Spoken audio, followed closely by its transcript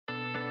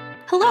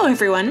Hello,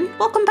 everyone.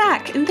 Welcome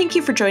back, and thank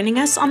you for joining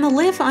us on the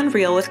Live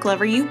Unreal with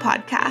Glover U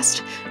podcast,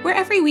 where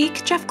every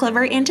week Jeff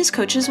Glover and his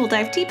coaches will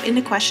dive deep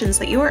into questions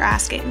that you are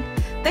asking.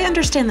 They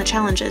understand the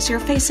challenges you're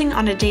facing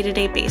on a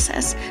day-to-day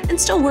basis and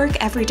still work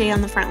every day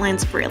on the front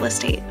lines of real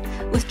estate,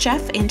 with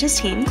Jeff and his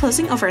team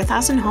closing over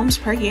 1,000 homes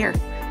per year.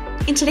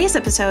 In today's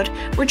episode,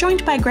 we're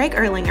joined by Greg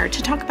Erlinger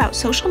to talk about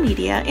social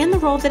media and the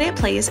role that it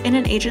plays in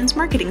an agent's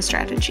marketing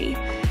strategy.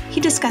 He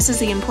discusses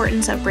the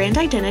importance of brand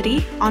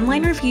identity,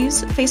 online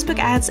reviews, Facebook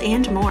ads,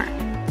 and more.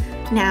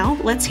 Now,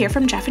 let's hear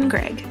from Jeff and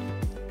Greg.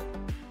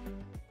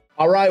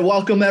 All right,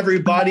 welcome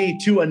everybody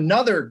to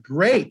another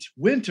great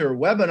winter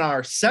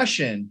webinar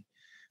session.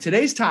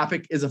 Today's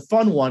topic is a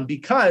fun one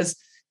because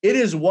it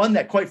is one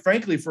that, quite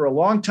frankly, for a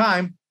long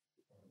time,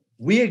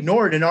 we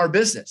ignored in our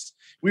business.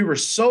 We were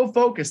so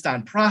focused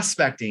on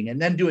prospecting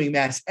and then doing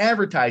mass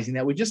advertising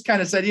that we just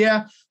kind of said,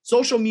 yeah,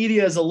 social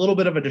media is a little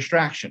bit of a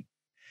distraction.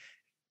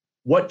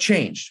 What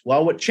changed?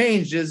 Well, what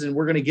changed is, and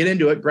we're going to get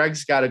into it,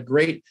 Greg's got a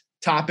great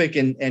topic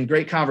and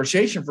great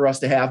conversation for us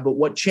to have, but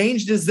what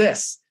changed is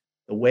this: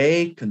 the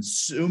way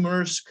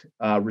consumers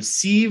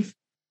receive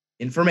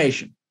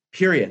information,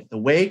 period. The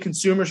way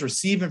consumers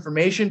receive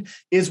information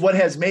is what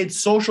has made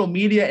social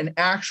media an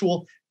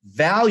actual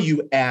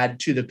value add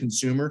to the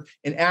consumer,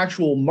 an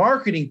actual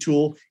marketing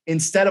tool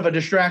instead of a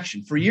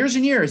distraction. For years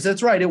and years,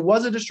 that's right, it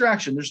was a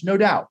distraction, there's no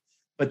doubt.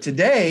 But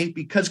today,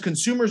 because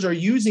consumers are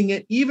using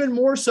it even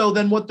more so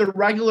than what they're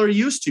regularly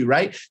used to,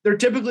 right? They're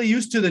typically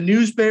used to the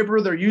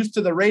newspaper, they're used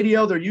to the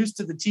radio, they're used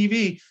to the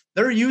TV.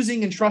 They're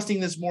using and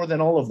trusting this more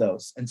than all of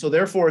those. And so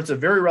therefore, it's a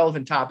very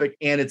relevant topic,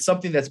 and it's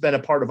something that's been a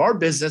part of our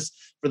business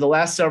for the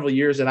last several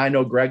years, and I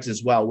know Greg's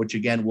as well, which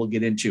again, we'll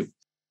get into.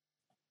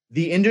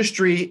 The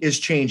industry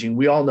is changing.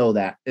 We all know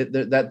that.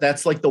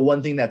 That's like the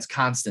one thing that's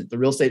constant. The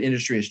real estate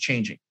industry is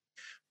changing.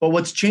 But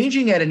what's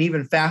changing at an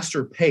even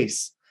faster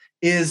pace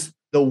is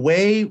the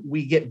way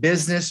we get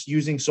business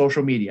using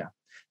social media.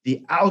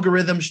 The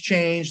algorithms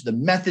change, the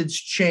methods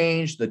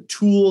change, the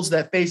tools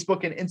that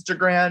Facebook and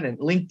Instagram and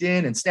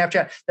LinkedIn and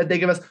Snapchat that they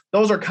give us,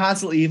 those are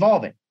constantly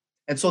evolving.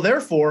 And so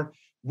therefore,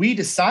 we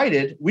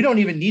decided we don't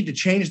even need to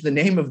change the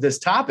name of this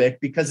topic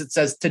because it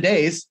says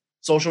today's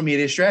social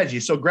media strategy.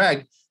 So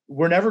Greg,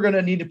 we're never going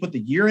to need to put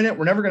the year in it.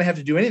 We're never going to have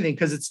to do anything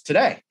because it's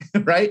today,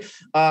 right?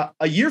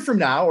 A year from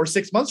now or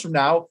 6 months from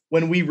now,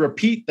 when we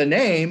repeat the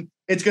name,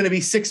 it's going to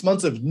be 6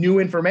 months of new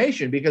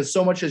information because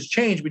so much has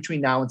changed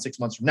between now and 6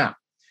 months from now.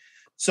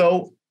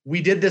 So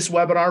we did this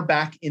webinar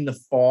back in the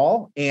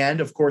fall.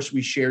 And of course,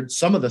 we shared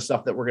some of the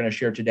stuff that we're going to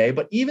share today.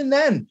 But even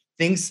then,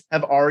 things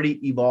have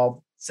already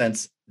evolved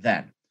since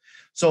then.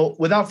 So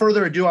without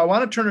further ado, I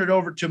want to turn it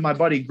over to my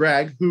buddy,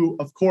 Greg, who,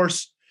 of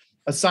course,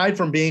 aside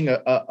from being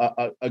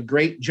a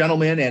great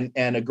gentleman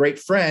and a great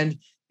friend,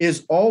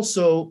 is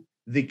also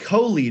the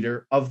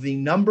co-leader of the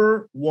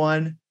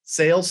 #1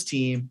 sales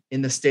team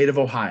in the state of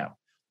Ohio,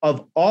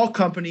 of all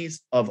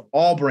companies, of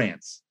all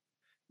brands.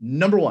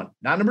 #1,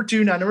 not number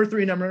 2, not number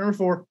 3, number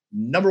 4,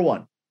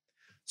 #1.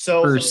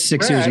 So for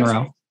 6 years in a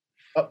row.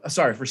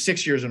 For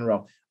 6 years in a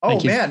row.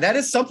 Oh man, that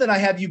is something I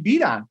have you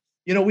beat on.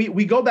 You know,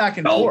 we go back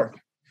and forth.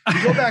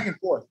 We go back and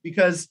forth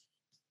because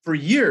for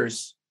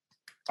years,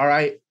 all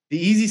right, the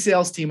Easy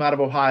Sales team out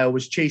of Ohio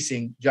was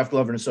chasing Jeff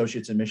Glover and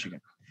Associates in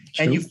Michigan.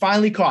 True. And you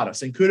finally caught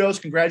us. And kudos,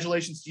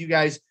 congratulations to you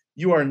guys.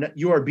 You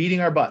are beating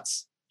our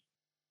butts.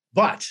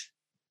 But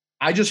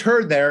I just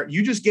heard there,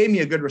 you just gave me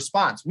a good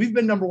response. We've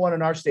been #1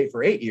 in our state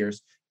for 8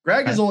 years.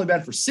 Greg has only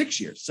been for 6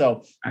 years.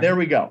 So there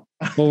we go.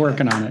 We're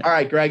working on it. All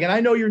right, Greg. And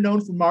I know you're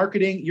known for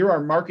marketing. You're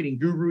our marketing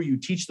guru. You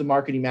teach the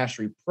Marketing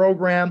Mastery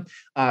program,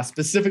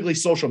 specifically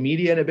social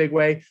media in a big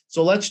way.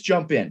 So let's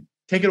jump in.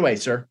 Take it away,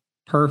 sir.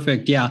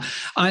 Perfect. Yeah.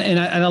 And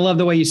I love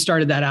the way you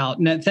started that out.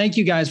 And thank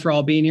you guys for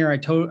all being here.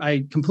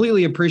 I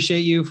completely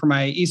appreciate you. For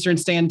my Eastern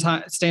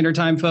Standard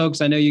Time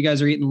folks, I know you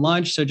guys are eating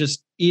lunch, so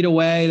just eat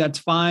away. That's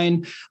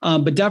fine.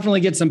 But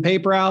definitely get some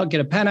paper out,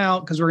 get a pen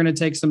out, because we're going to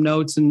take some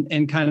notes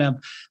and kind of,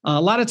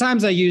 a lot of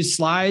times I use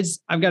slides.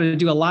 I've got to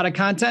do a lot of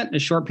content in a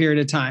short period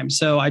of time.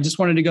 So I just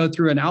wanted to go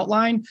through an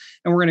outline,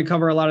 and we're going to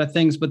cover a lot of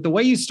things. But the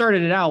way you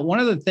started it out, one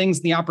of the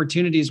things, the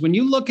opportunities, when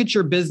you look at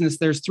your business,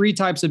 there's 3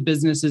 types of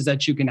businesses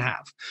that you can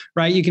have,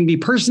 right? You can be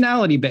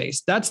personality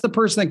based. That's the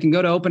person that can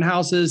go to open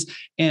houses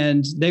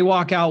and they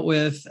walk out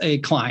with a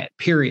client,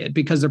 period,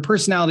 because their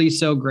personality is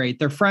so great.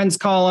 Their friends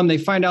call them, they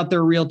find out they're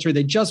a realtor,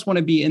 they just want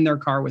to be in their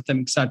car with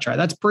them, et cetera.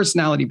 That's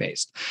personality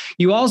based.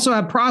 You also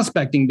have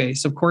prospecting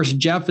based. Of course,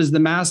 Jeff is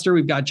the master.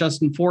 We've got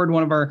Justin Ford,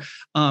 one of our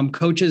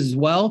coaches as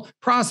well.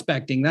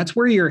 Prospecting. That's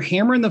where you're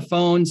hammering the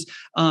phones.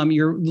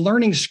 You're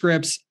learning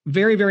scripts.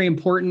 Very, very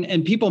important.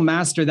 And people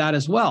master that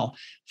as well.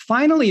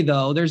 Finally,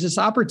 though, there's this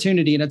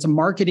opportunity, and it's a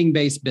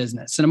marketing-based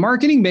business. And a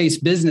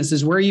marketing-based business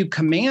is where you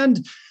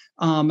command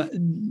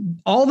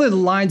all the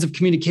lines of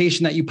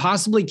communication that you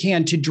possibly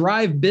can to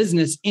drive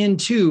business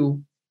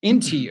into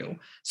you.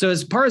 So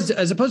as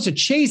opposed to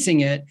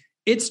chasing it,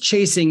 It's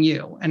chasing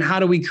you. And how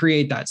do we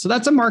create that? So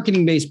that's a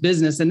marketing-based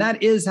business. And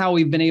that is how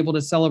we've been able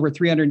to sell over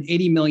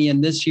 380 million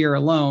this year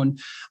alone.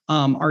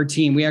 Our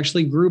team, we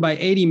actually grew by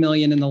 80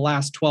 million in the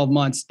last 12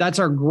 months. That's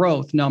our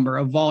growth number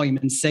of volume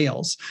and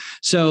sales.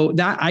 So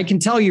that I can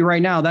tell you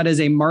right now, that is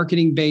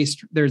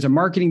there's a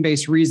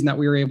marketing-based reason that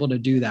we were able to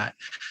do that.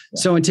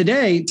 Yeah. So in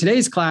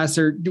today's class,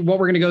 or what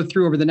we're going to go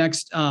through over the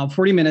next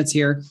 40 minutes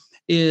here,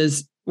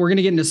 is we're going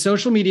to get into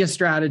social media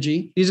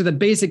strategy. These are the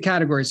basic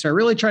categories. So I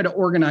really try to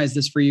organize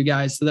this for you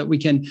guys so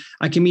that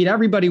I can meet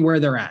everybody where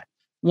they're at.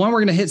 1, we're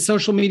going to hit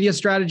social media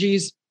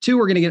strategies. 2,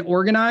 we're going to get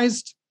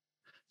organized.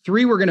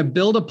 3, we're going to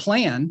build a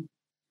plan.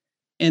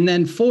 And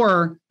then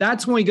 4,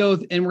 that's when we go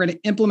and we're going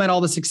to implement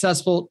all the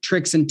successful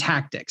tricks and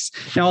tactics.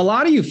 Now, a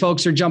lot of you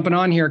folks are jumping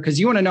on here because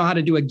you want to know how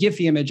to do a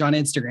Giphy image on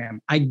Instagram.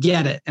 I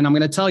get it. And I'm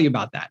going to tell you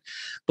about that.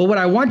 But what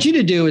I want you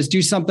to do is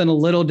do something a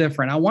little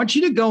different. I want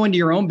you to go into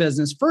your own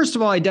business. First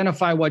of all,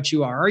 identify what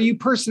you are. Are you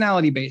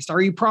personality based?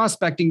 Are you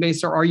prospecting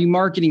based? Or are you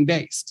marketing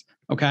based?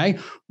 Okay.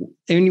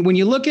 And when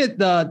you look at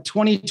the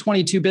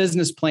 2022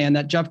 business plan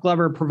that Jeff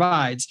Glover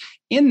provides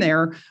in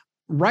there,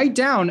 write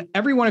down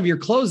every one of your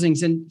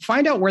closings and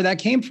find out where that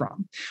came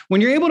from.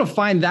 When you're able to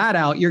find that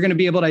out, you're going to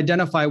be able to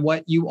identify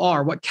what you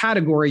are, what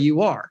category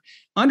you are.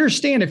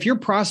 Understand if you're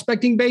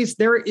prospecting based,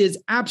 there is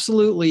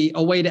absolutely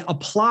a way to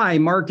apply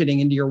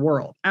marketing into your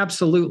world.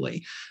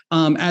 Absolutely.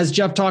 As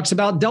Jeff talks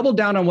about, double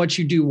down on what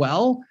you do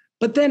well,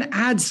 but then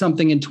add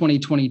something in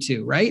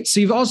 2022, right? So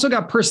you've also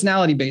got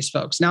personality-based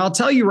folks. Now, I'll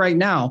tell you right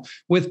now,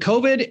 with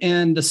COVID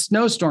and the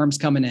snowstorms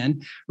coming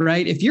in,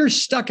 right? If you're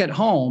stuck at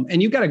home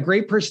and you've got a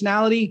great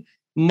personality,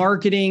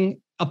 marketing,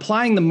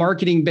 applying the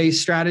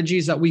marketing-based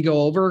strategies that we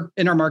go over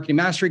in our marketing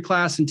mastery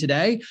class and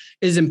today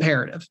is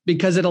imperative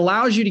because it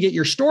allows you to get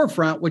your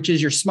storefront, which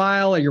is your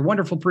smile or your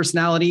wonderful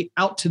personality,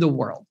 out to the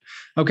world.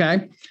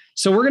 Okay.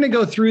 So we're going to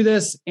go through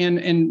this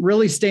and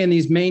really stay in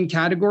these main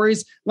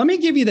categories. Let me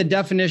give you the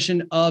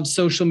definition of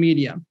social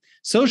media.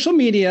 Social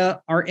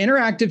media are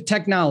interactive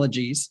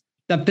technologies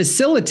that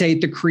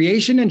facilitate the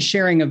creation and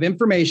sharing of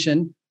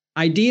information,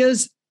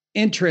 ideas,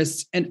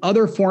 interests, and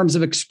other forms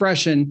of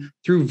expression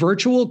through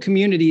virtual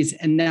communities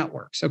and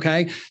networks.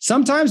 Okay.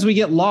 Sometimes we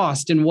get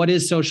lost in what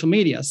is social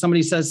media.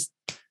 Somebody says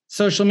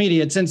social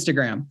media, it's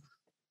Instagram.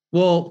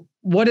 Well,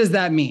 what does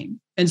that mean?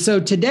 And so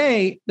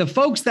today, the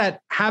folks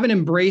that haven't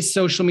embraced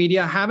social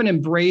media, haven't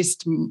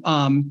embraced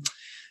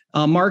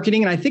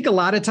marketing, and I think a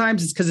lot of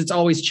times it's because it's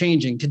always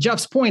changing. To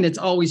Jeff's point, it's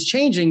always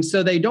changing.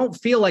 So they don't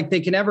feel like they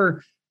can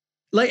ever,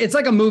 it's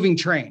like a moving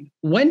train.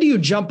 When do you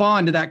jump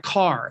onto that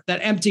car,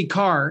 that empty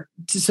car,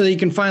 so that you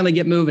can finally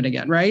get moving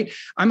again, right?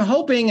 I'm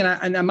hoping,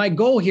 and my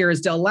goal here is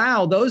to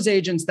allow those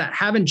agents that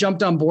haven't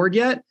jumped on board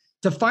yet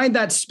to find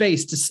that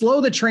space, to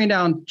slow the train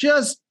down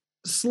just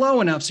slow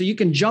enough so you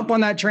can jump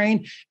on that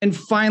train and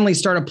finally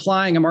start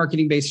applying a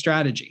marketing-based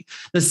strategy.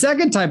 The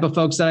second type of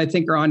folks that I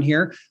think are on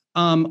here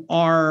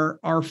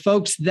are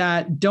folks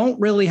that don't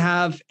really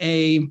have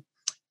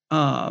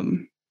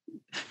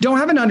don't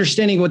have an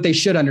understanding of what they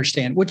should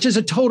understand, which is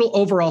a total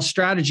overall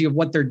strategy of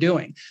what they're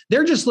doing.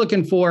 They're just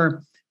looking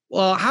for,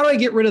 well, how do I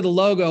get rid of the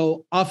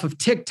logo off of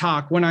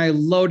TikTok when I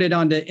load it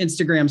onto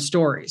Instagram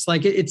stories?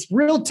 Like it's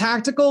real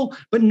tactical,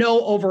 but no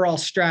overall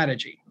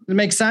strategy. Does it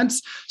make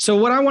sense? So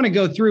what I want to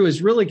go through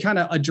is really kind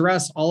of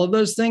address all of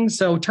those things.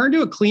 So turn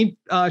to a clean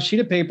sheet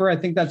of paper. I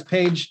think that's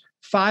page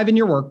 5 in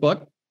your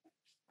workbook.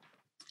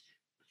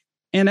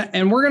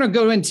 And we're going to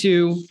go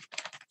into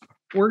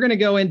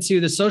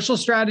the social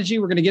strategy.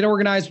 We're going to get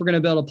organized. We're going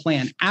to build a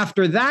plan.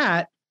 After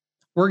that,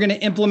 we're going to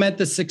implement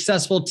the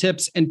successful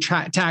tips and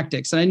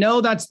tactics. And I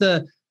know that's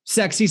the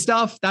sexy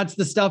stuff. That's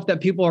the stuff that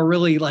people are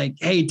really like,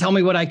 hey, tell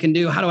me what I can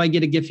do. How do I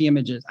get a Giphy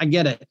images? I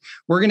get it.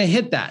 We're going to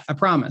hit that. I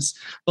promise.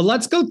 But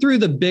let's go through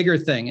the bigger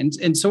thing.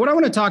 And so what I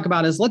want to talk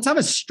about is let's have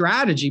a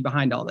strategy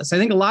behind all this. I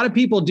think a lot of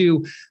people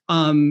do,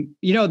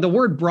 the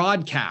word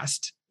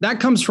broadcast, that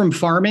comes from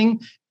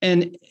farming.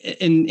 And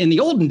in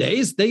the olden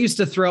days, they used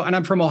to throw, and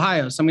I'm from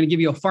Ohio, so I'm going to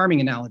give you a farming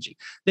analogy.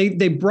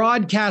 They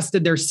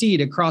broadcasted their seed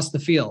across the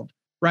field,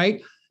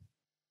 right?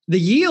 The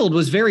yield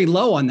was very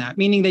low on that,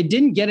 meaning they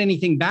didn't get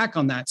anything back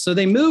on that. So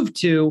they moved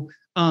to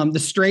the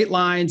straight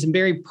lines and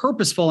very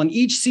purposeful. And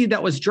each seed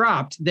that was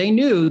dropped, they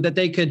knew that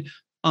they could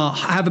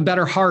have a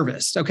better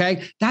harvest.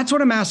 Okay. That's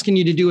what I'm asking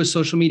you to do with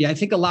social media. I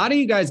think a lot of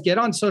you guys get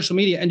on social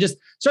media and just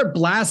start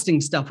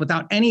blasting stuff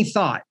without any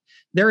thought.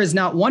 There is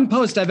not one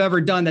post I've ever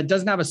done that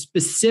doesn't have a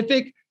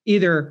specific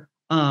either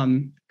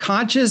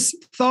conscious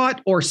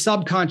thought or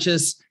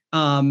subconscious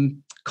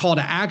call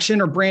to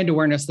action or brand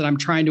awareness that I'm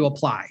trying to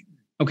apply.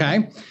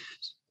 Okay.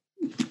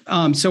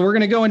 So we're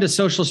going to go into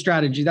social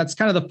strategy. That's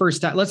kind of the first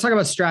step. Let's talk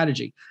about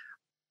strategy.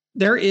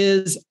 There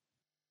is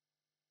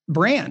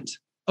brand.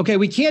 Okay.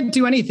 We can't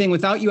do anything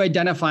without you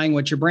identifying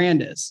what your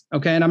brand is.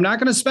 Okay. And I'm not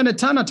going to spend a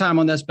ton of time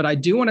on this, but I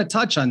do want to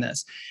touch on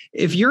this.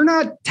 If you're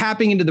not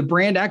tapping into the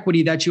brand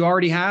equity that you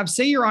already have,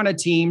 say you're on a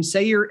team,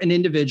 say you're an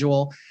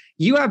individual,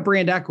 you have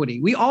brand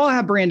equity. We all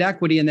have brand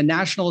equity in the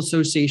National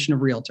Association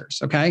of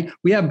Realtors. Okay.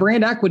 We have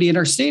brand equity in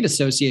our State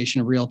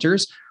Association of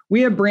Realtors.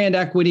 We have brand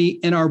equity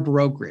in our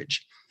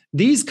brokerage.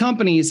 These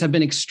companies have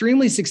been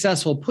extremely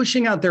successful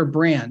pushing out their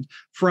brand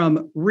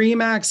from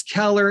Remax,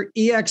 Keller,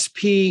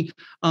 EXP,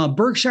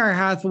 Berkshire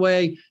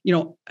Hathaway,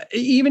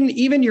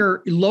 even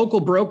your local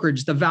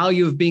brokerage, the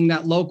value of being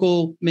that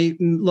local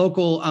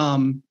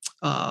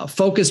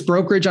focused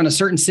brokerage on a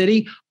certain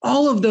city,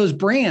 all of those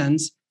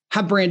brands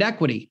have brand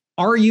equity.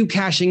 Are you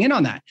cashing in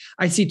on that?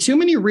 I see too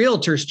many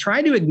realtors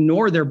try to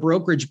ignore their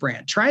brokerage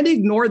brand, trying to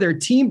ignore their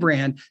team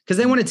brand because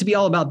they want it to be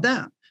all about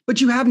them,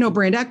 but you have no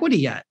brand equity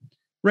yet.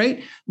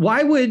 Right?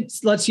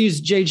 Let's use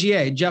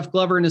JGA, Jeff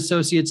Glover and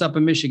Associates up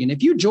in Michigan.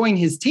 If you join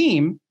his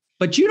team,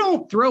 but you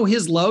don't throw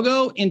his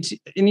logo into,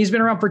 and he's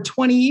been around for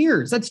 20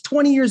 years, that's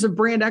 20 years of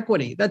brand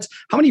equity. That's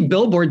how many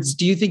billboards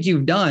do you think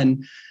you've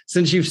done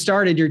since you've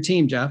started your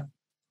team, Jeff?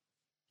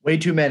 Way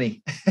too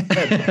many.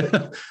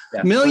 Yeah.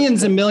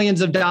 Millions and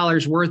millions of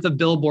dollars worth of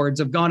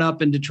billboards have gone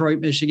up in Detroit,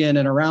 Michigan,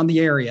 and around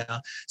the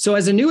area. So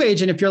as a new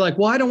agent, if you're like,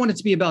 well, I don't want it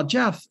to be about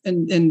Jeff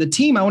and the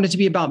team, I want it to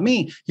be about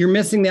me, you're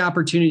missing the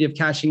opportunity of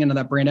cashing into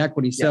that brand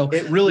equity. Yeah, so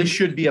it really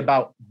should be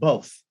about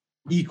both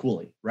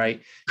equally,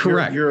 right?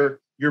 Correct.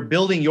 You're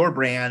building your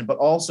brand, but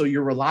also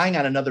you're relying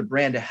on another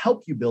brand to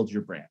help you build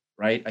your brand,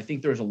 right? I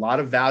think there's a lot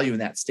of value in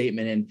that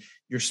statement, and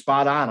you're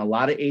spot on. A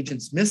lot of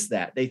agents miss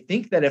that. They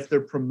think that if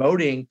they're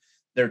promoting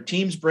their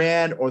team's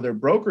brand or their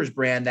broker's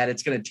brand, that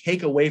it's going to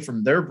take away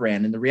from their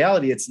brand. And the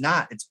reality, it's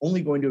not. It's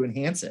only going to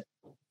enhance it.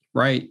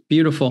 Right.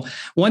 Beautiful.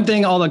 One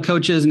thing all the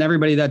coaches and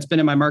everybody that's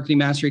been in my marketing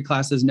mastery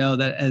classes know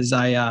that as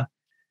I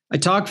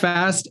talk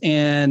fast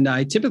and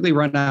I typically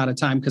run out of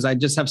time because I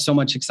just have so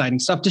much exciting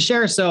stuff to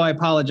share. So I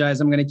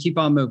apologize. I'm going to keep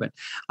on moving.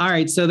 All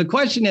right. So the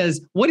question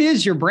is, what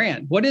is your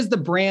brand? What is the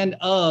brand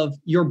of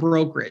your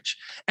brokerage?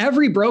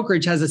 Every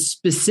brokerage has a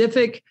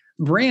specific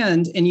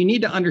brand, and you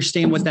need to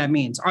understand what that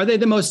means. Are they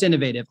the most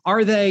innovative?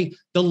 Are they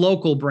the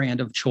local brand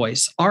of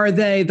choice? Are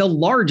they the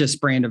largest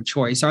brand of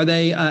choice? Are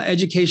they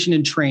education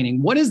and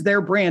training? What is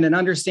their brand? And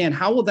understand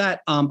how will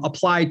that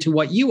apply to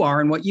what you are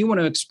and what you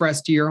want to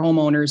express to your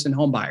homeowners and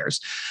home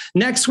buyers.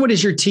 Next, what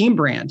is your team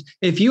brand?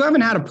 If you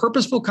haven't had a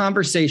purposeful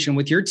conversation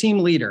with your team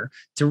leader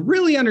to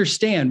really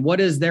understand what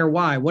is their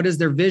why, what is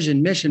their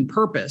vision, mission,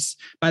 purpose.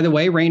 By the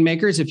way,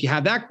 Rainmakers, if you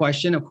have that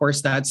question, of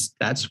course, that's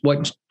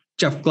what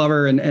Jeff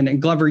Glover and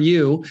Glover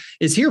U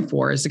is here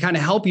for, is to kind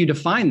of help you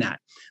define that.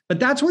 But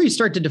that's where you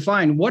start to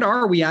define, what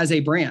are we as a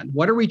brand?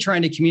 What are we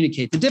trying to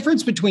communicate? The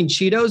difference between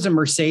Cheetos and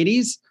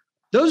Mercedes,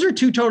 those are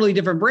two totally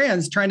different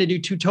brands trying to do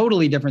two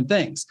totally different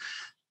things.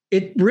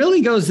 It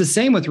really goes the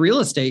same with real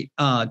estate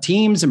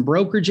teams and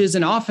brokerages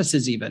and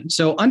offices even.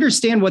 So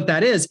understand what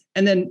that is.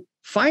 And then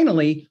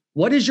finally,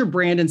 what is your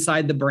brand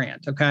inside the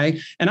brand? Okay.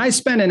 And I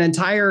spent an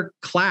entire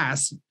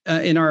class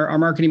in our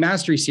Marketing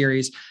Mastery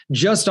series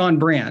just on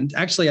brand.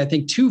 Actually, I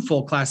think 2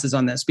 full classes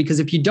on this, because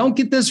if you don't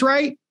get this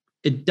right,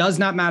 it does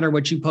not matter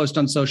what you post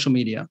on social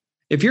media.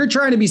 If you're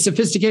trying to be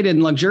sophisticated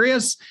and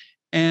luxurious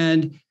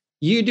and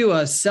you do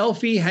a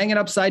selfie hanging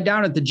upside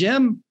down at the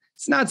gym,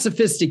 it's not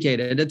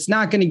sophisticated. It's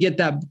not going to get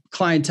that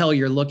clientele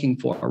you're looking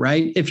for,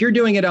 right? If you're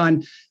doing it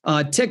on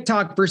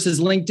TikTok versus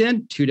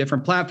LinkedIn, 2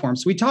 different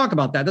platforms. We talk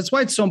about that. That's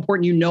why it's so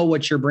important you know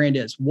what your brand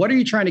is. What are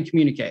you trying to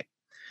communicate?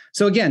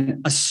 So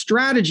again, a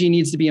strategy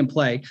needs to be in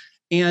play,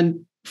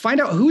 and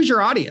find out who's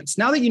your audience.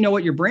 Now that you know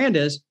what your brand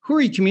is, who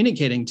are you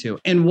communicating to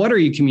and what are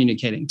you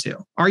communicating to?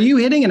 Are you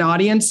hitting an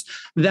audience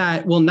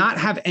that will not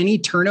have any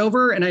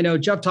turnover? And I know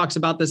Jeff talks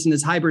about this in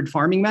his hybrid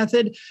farming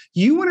method.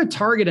 You want to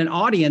target an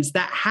audience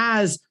that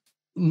has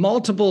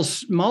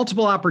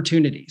multiple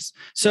opportunities.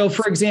 So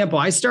for example,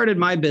 I started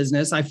my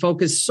business. I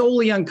focused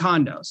solely on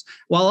condos.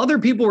 While other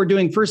people were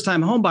doing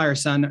first-time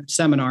homebuyer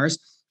seminars,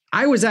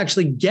 I was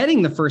actually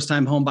getting the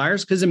first-time home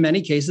buyers because in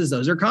many cases,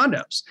 those are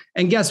condos.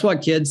 And guess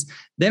what, kids?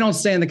 They don't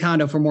stay in the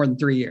condo for more than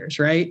 3 years,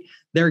 right?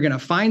 They're going to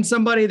find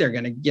somebody. They're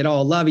going to get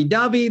all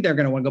lovey-dovey. They're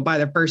going to want to go buy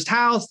their first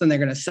house. Then they're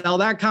going to sell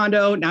that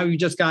condo. Now you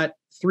just got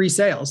 3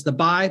 sales, the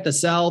buy, the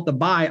sell, the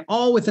buy,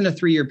 all within a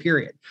 3-year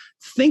period.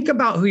 Think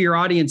about who your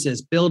audience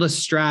is. Build a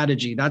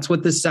strategy. That's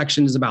what this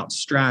section is about,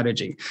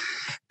 strategy.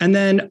 And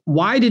then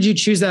why did you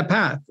choose that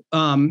path?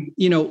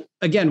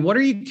 Again, what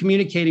are you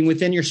communicating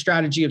within your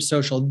strategy of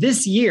social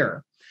this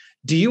year?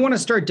 Do you want to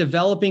start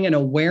developing an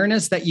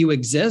awareness that you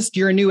exist?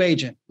 You're a new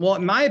agent. Well,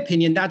 in my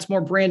opinion, that's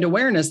more brand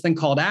awareness than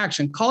call to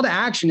action. Call to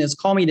action is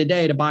call me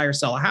today to buy or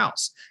sell a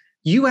house.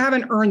 You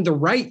haven't earned the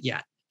right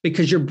yet,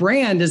 because your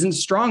brand isn't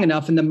strong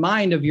enough in the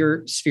mind of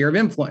your sphere of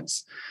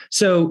influence.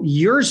 So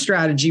your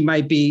strategy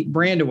might be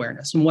brand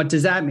awareness. And what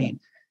does that mean?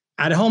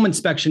 At a home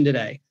inspection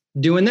today,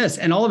 doing this.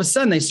 And all of a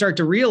sudden they start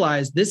to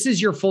realize this is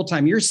your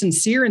full-time. You're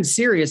sincere and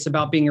serious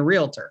about being a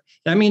realtor.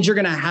 That means you're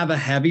going to have a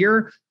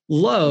heavier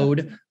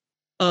load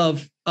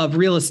of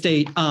real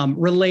estate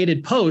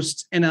related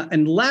posts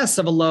and less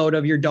of a load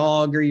of your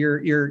dog or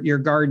your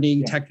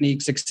gardening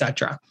techniques, et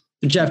cetera.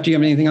 Jeff, do you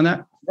have anything on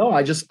that? No,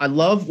 I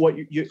love what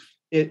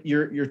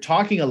you're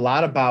talking a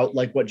lot about,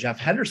 like what Jeff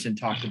Henderson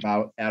talked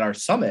about at our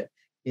summit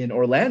in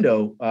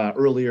Orlando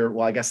earlier.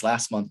 Well, I guess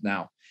last month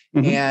now.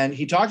 Mm-hmm. And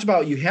he talked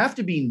about you have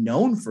to be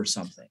known for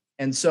something.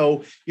 And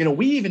so,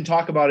 we even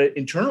talk about it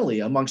internally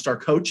amongst our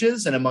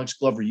coaches and amongst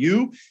Glover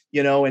U,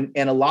 and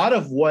a lot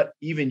of what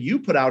even you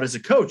put out as a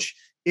coach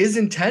is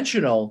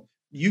intentional.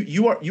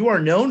 You are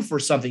known for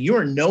something. You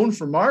are known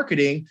for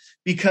marketing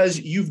because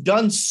you've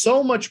done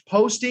so much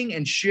posting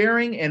and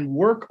sharing and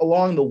work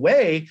along the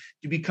way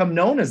to become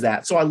known as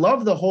that. So I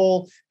love the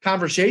whole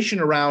conversation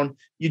around,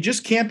 you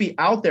just can't be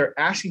out there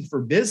asking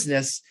for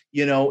business.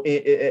 You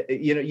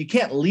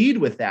can't lead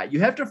with that. You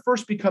have to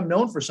first become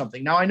known for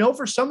something. Now, I know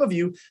for some of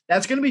you,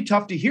 that's going to be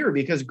tough to hear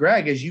because,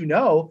 Greg, as you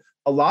know,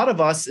 a lot of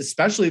us,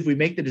 especially if we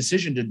make the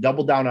decision to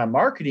double down on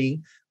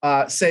marketing,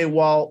 say,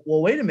 well,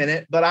 wait a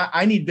minute, but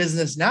I need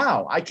business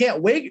now. I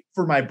can't wait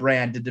for my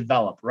brand to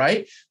develop,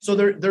 right? So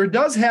there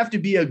does have to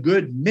be a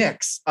good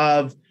mix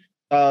of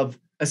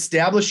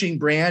establishing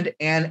brand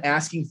and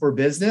asking for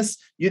business.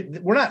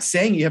 We're not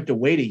saying you have to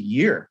wait a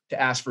year to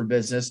ask for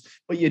business,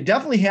 but you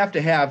definitely have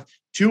to have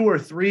 2 or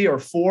 3 or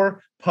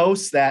 4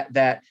 posts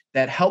that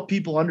help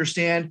people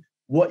understand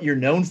what you're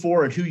known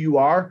for and who you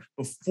are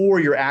before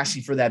you're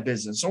asking for that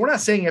business. So we're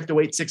not saying you have to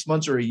wait 6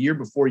 months or a year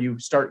before you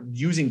start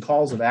using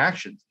calls of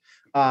action.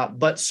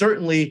 But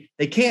certainly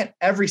they can't,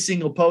 every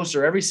single post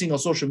or every single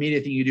social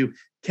media thing you do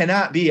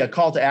cannot be a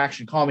call to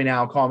action. Call me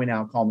now, call me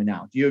now, call me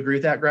now. Do you agree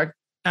with that, Greg?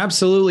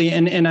 Absolutely.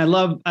 And I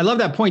love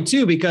that point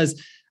too, because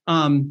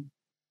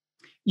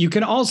you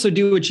can also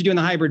do what you do in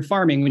the hybrid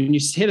farming. When you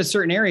hit a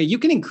certain area, you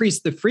can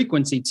increase the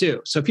frequency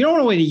too. So if you don't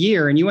want to wait a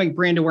year and you want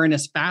brand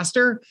awareness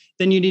faster,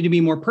 then you need to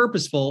be more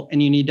purposeful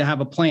and you need to have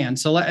a plan.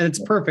 So it's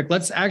perfect.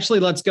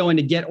 Let's go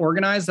into get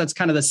organized. That's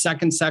kind of the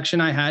second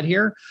section I had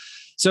here.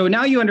 So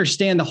now you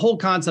understand the whole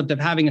concept of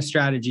having a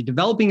strategy,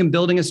 developing and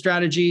building a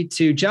strategy.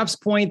 To Jeff's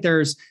point,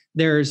 there's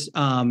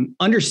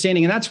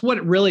understanding, and that's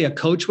what really a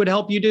coach would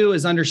help you do,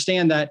 is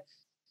understand that,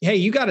 hey,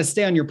 you got to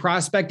stay on your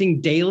prospecting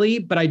daily,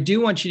 but I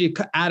do want you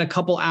to add a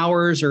couple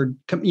hours or,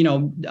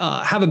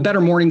 have a better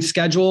morning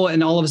schedule.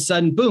 And all of a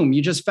sudden, boom, you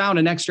just found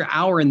an extra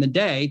hour in the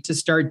day to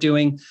start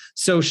doing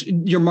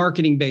your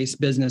marketing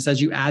based business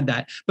as you add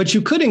that. But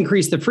you could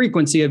increase the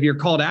frequency of your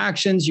call to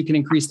actions. You can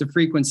increase the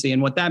frequency.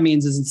 And what that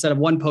means is instead of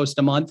 1 post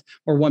a month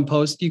or 1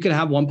 post, you could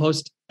have 1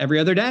 post every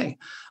other day.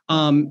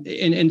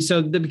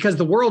 Because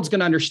the world's going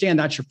to understand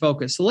that's your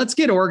focus. So let's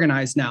get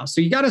organized now.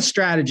 So you got a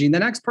strategy. And the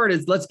next part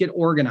is let's get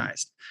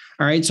organized.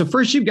 All right. So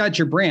first you've got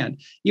your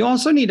brand. You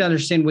also need to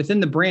understand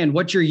within the brand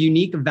what your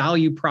unique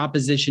value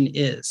proposition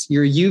is,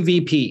 your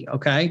UVP.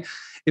 Okay.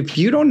 If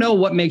you don't know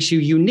what makes you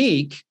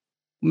unique,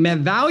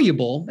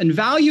 valuable, and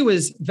value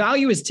is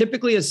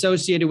typically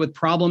associated with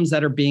problems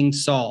that are being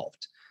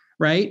solved,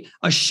 right?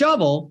 A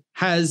shovel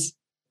has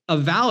a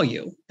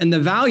value, and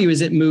the value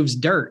is it moves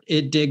dirt,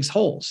 it digs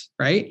holes,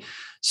 right?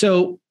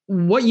 So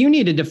what you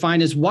need to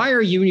define is, why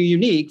are you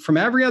unique from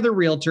every other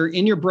realtor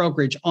in your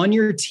brokerage, on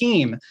your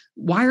team?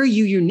 Why are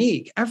you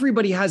unique?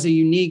 Everybody has a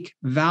unique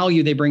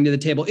value they bring to the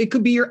table. It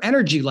could be your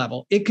energy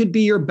level. It could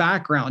be your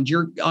background,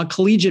 your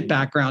collegiate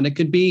background. It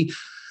could be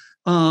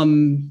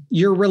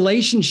your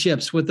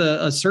relationships with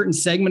a certain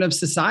segment of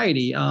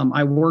society.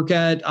 I work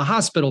at a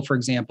hospital, for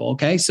example.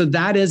 Okay. So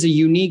that is a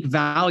unique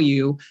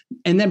value.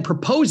 And then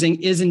proposing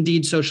is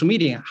indeed social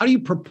media. How do you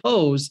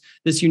propose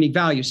this unique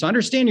value? So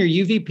understand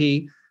your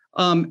UVP.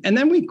 And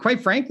then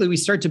we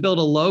start to build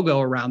a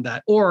logo around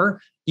that,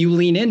 or you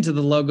lean into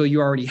the logo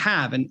you already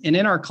have. And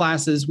in our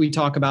classes, we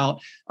talk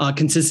about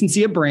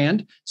consistency of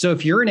brand. So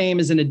if your name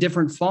is in a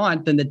different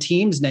font than the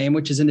team's name,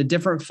 which is in a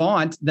different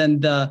font than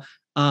the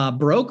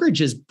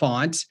brokerage's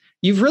font,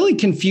 you've really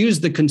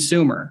confused the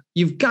consumer.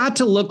 You've got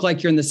to look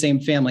like you're in the same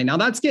family. Now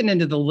that's getting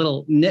into the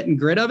little nit and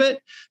grit of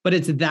it, but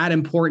it's that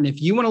important.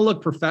 If you want to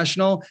look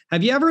professional,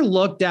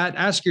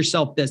 ask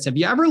yourself this, have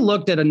you ever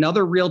looked at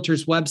another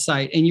realtor's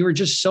website and you were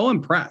just so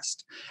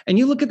impressed and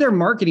you look at their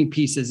marketing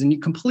pieces and you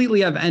completely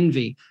have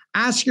envy?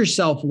 Ask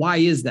yourself, why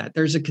is that?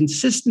 There's a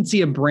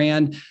consistency of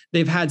brand.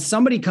 They've had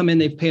somebody come in,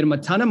 they've paid them a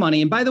ton of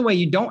money. And by the way,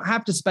 you don't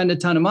have to spend a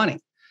ton of money,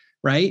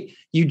 right?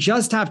 You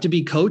just have to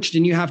be coached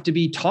and you have to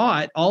be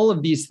taught all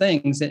of these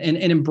things and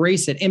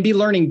embrace it and be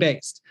learning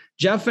based.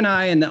 Jeff and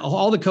I and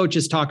all the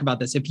coaches talk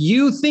about this. If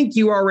you think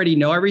you already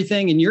know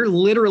everything and you're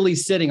literally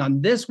sitting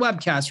on this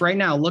webcast right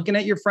now, looking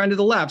at your friend to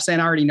the left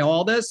saying, I already know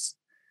all this,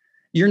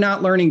 you're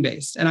not learning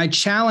based. And I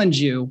challenge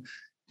you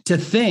to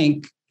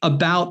think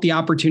about the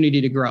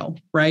opportunity to grow,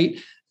 right?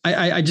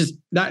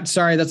 That's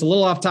a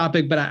little off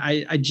topic, but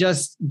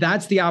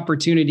that's the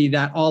opportunity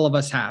that all of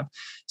us have.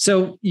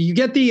 So you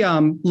get the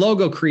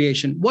logo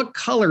creation. What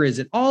color is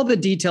it? All the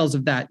details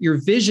of that, your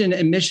vision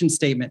and mission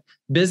statement,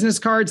 business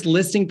cards,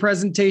 listing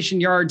presentation,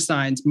 yard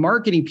signs,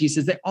 marketing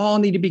pieces, they all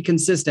need to be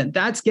consistent.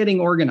 That's getting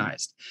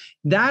organized.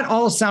 That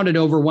all sounded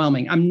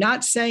overwhelming. I'm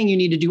not saying you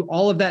need to do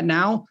all of that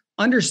now.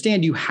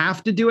 Understand you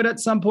have to do it at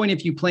some point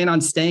if you plan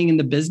on staying in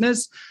the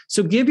business.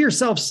 So give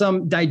yourself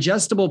some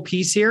digestible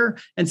piece here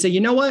and say, you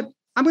know what?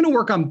 I'm going to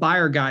work on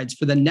buyer guides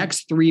for the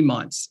next 3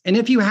 months. And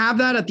if you have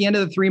that at the end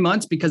of the 3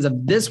 months because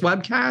of this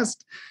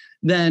webcast,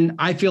 then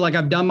I feel like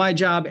I've done my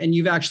job and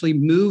you've actually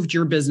moved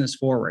your business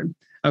forward.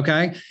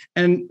 Okay.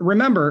 And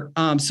remember,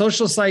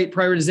 social site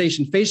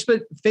prioritization,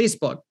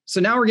 Facebook.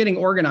 So now we're getting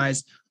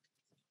organized.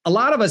 A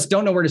lot of us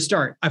don't know where to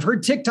start. I've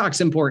heard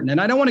TikTok's important,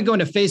 and I don't want to go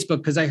into Facebook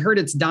because I heard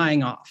it's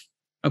dying off.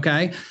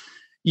 Okay.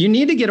 You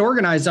need to get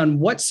organized on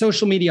what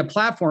social media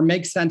platform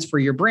makes sense for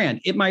your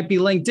brand. It might be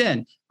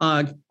LinkedIn.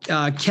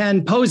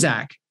 Ken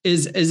Pozak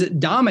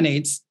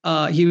dominates.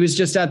 He was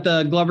just at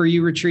the Glover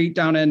U retreat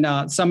down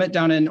in Summit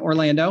down in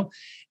Orlando.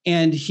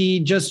 And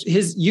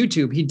his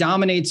YouTube, he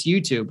dominates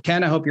YouTube.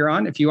 Ken, I hope you're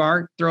on. If you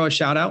are, throw a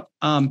shout out.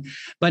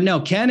 But no,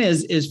 Ken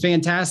is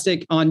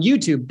fantastic on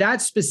YouTube.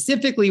 That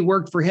specifically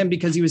worked for him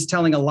because he was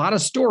telling a lot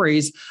of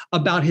stories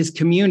about his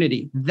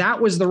community. That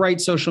was the right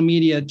social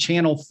media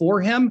channel for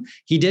him.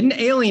 He didn't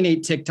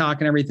alienate TikTok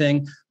and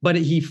everything, but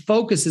he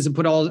focuses and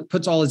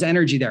puts all his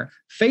energy there.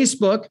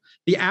 Facebook,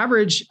 the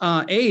average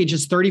age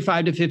is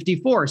 35 to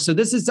 54. So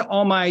this is to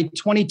all my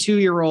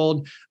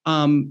 22-year-old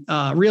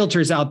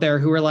realtors out there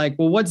who are like,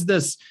 well, what's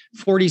this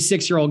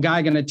 46-year-old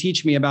guy going to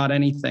teach me about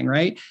anything,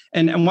 right?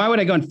 And why would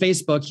I go on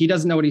Facebook? He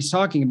doesn't know what he's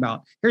talking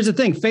about. Here's the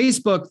thing.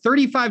 Facebook,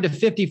 35 to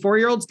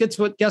 54-year-olds,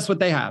 guess what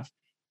they have?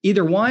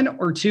 Either one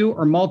or two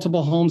or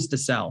multiple homes to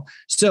sell.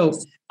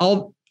 So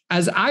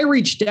as I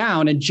reached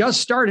down and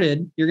just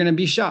started, you're going to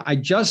be shocked. I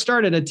just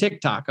started a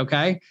TikTok,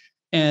 okay?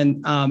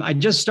 And I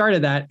just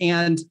started that.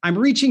 And I'm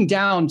reaching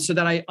down so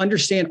that I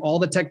understand all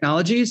the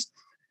technologies.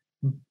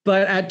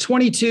 But at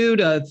 22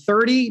 to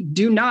 30,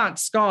 do not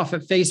scoff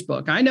at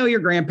Facebook. I know your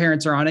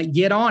grandparents are on it.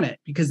 Get on it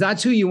because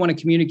that's who you want to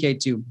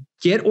communicate to.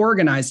 Get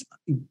organized,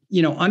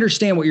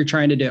 understand what you're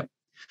trying to do.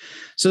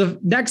 So the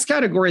next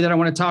category that I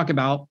want to talk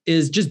about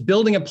is just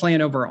building a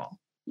plan overall.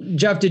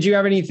 Jeff, did you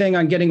have anything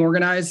on getting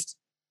organized?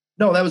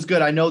 No, that was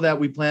good. I know that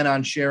we plan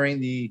on sharing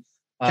the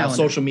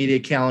social media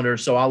calendar.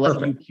 So I'll let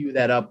you cue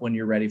that up when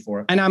you're ready for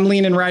it. And I'm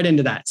leaning right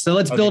into that. So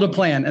let's build a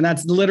plan. And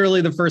that's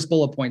literally the first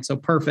bullet point. So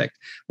perfect.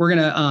 We're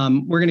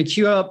gonna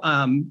queue up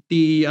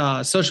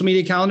the social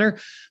media calendar.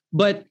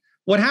 But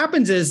what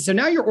happens is, so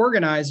now you're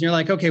organized and you're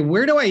like, okay,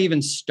 where do I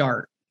even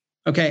start?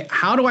 Okay,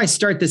 how do I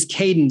start this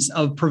cadence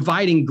of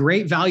providing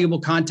great,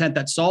 valuable content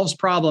that solves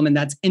problem and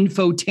that's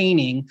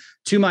infotaining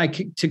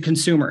to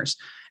consumers?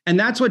 And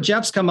that's what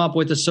Jeff's come up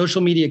with, a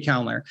social media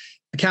calendar.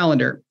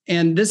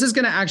 And this is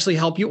going to actually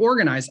help you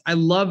organize. I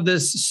love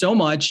this so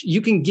much.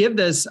 You can give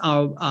this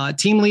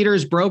team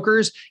leaders,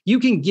 brokers, you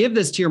can give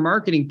this to your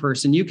marketing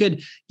person. You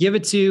could give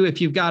it to,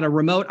 if you've got a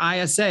remote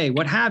ISA,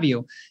 what have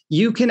you,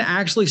 you can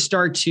actually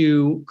start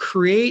to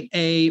create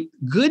a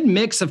good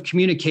mix of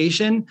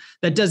communication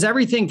that does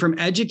everything from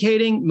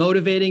educating,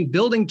 motivating,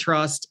 building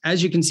trust.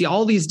 As you can see,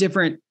 all these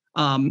different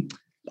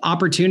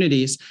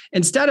opportunities.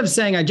 Instead of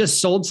saying, I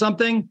just sold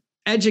something,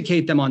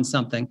 educate them on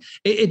something.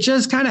 It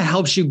just kind of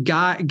helps you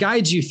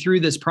guides you through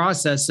this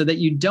process so that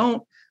you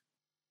don't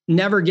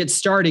never get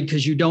started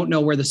because you don't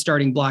know where the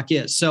starting block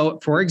is. So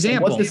for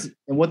example,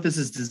 what this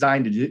is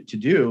designed to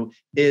do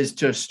is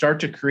to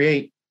start to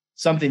create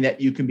something that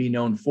you can be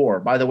known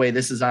for. By the way,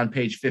 this is on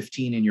page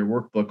 15 in your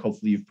workbook.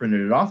 Hopefully you've printed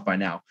it off by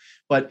now.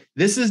 But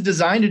this is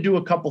designed to do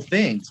a couple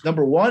things.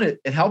 Number one, it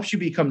helps you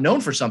become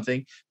known for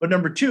something. But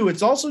number two,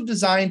 it's also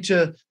designed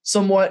to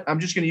somewhat, I'm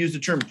just going to use the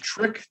term,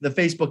 trick the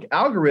Facebook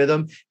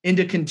algorithm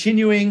into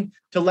continuing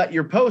to let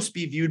your posts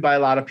be viewed by a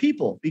lot of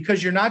people,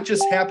 because you're not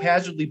just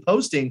haphazardly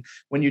posting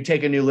when you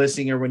take a new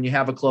listing or when you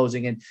have a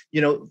closing. And,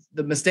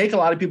 the mistake a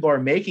lot of people are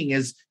making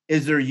is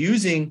they're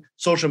using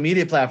social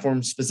media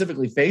platforms,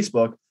 specifically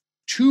Facebook,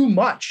 too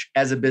much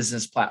as a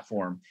business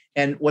platform.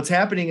 And what's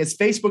happening is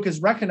Facebook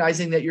is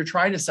recognizing that you're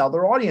trying to sell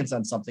their audience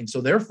on something.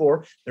 So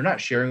therefore, they're not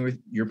sharing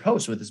with your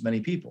posts with as many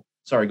people.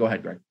 Sorry, go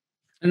ahead, Greg.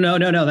 No,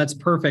 that's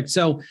perfect.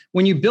 So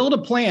when you build a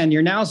plan,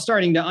 you're now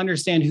starting to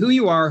understand who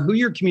you are, who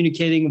you're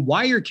communicating,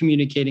 why you're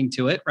communicating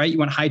to it, right? You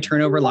want high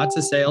turnover, lots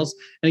of sales.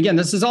 And again,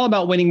 this is all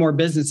about winning more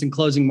business and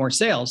closing more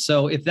sales.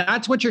 So if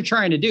that's what you're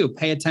trying to do,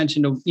 pay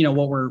attention to,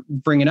 what we're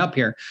bringing up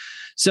here.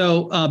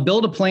 So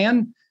build a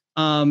plan.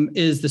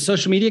 Is the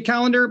social media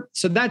calendar.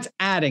 So that's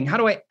adding. How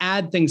do I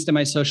add things to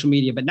my social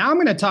media? But now I'm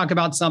going to talk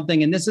about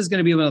something, and this is going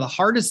to be one of the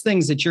hardest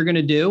things that you're going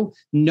to do.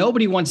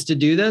 Nobody wants to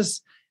do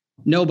this.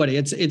 Nobody.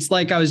 It's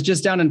like I was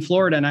just down in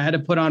Florida and I had to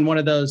put on one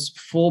of those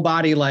full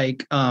body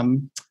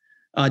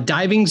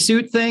diving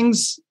suit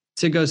things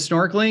to go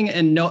snorkeling.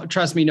 And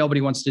trust me,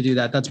 nobody wants to do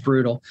that. That's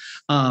brutal.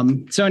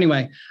 So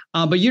anyway,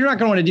 but you're not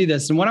going to want to do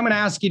this. And what I'm going to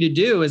ask you to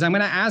do is I'm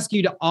going to ask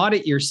you to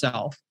audit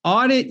yourself.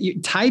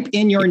 Type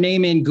in your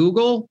name in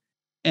Google.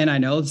 And I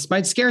know this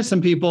might scare some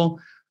people,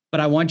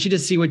 but I want you to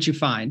see what you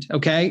find.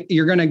 Okay.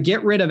 You're going to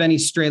get rid of any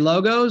stray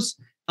logos,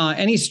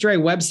 any stray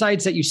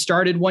websites that you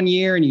started one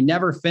year and you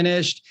never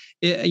finished.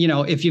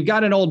 If you've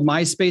got an old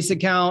MySpace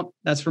account,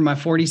 that's for my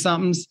 40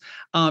 somethings,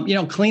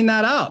 clean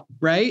that up,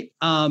 right?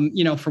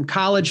 From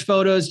college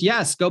photos.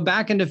 Yes. Go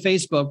back into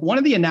Facebook. One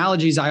of the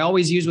analogies I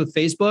always use with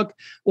Facebook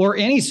or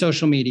any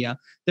social media,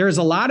 there's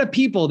a lot of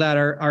people that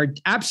are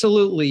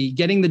absolutely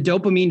getting the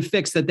dopamine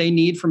fix that they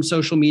need from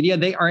social media.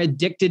 They are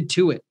addicted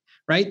to it,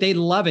 right? They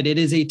love it. It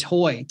is a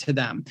toy to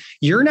them.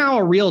 You're now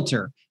a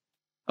realtor.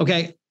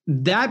 Okay.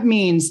 That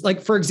means,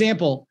 like, for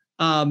example,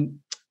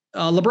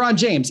 LeBron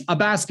James, a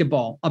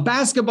basketball. A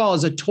basketball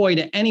is a toy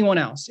to anyone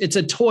else. It's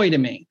a toy to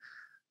me.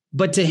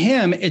 But to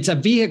him, it's a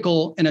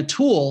vehicle and a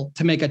tool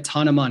to make a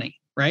ton of money,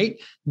 right?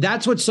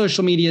 That's what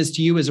social media is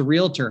to you as a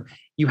realtor.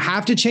 You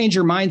have to change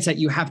your mindset.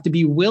 You have to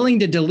be willing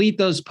to delete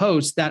those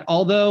posts that,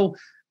 although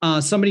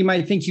somebody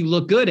might think you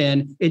look good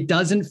in, it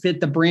doesn't fit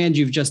the brand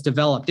you've just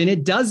developed. And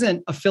it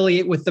doesn't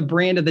affiliate with the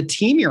brand of the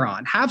team you're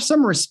on. Have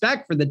some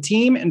respect for the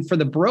team and for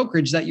the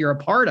brokerage that you're a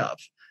part of,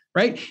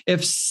 right?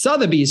 If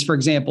Sotheby's, for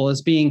example,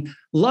 is being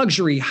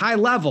luxury, high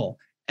level,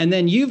 and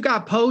then you've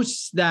got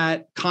posts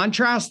that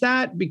contrast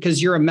that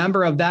because you're a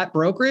member of that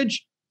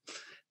brokerage,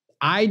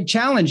 I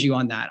challenge you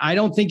on that. I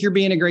don't think you're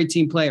being a great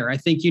team player. I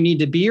think you need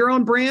to be your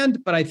own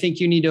brand, but I think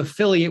you need to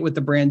affiliate with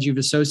the brands you've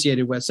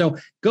associated with. So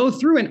go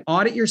through and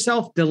audit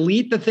yourself,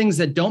 delete the things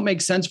that don't make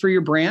sense for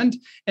your brand.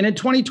 And in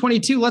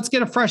 2022, let's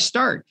get a fresh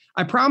start.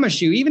 I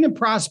promise you, even in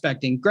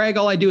prospecting, Greg,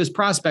 all I do is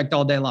prospect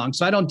all day long.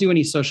 So I don't do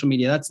any social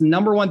media. That's the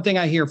number one thing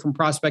I hear from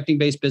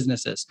prospecting-based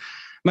businesses.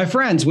 My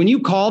friends, when you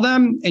call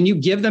them and you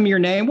give them your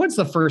name, what's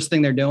the first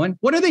thing they're doing?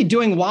 What are they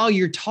doing while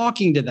you're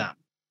talking to them?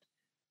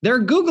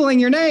 They're Googling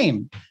your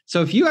name.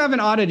 So if you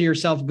haven't audited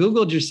yourself,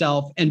 Googled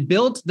yourself, and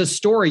built the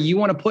story you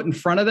want to put in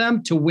front of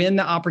them to win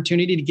the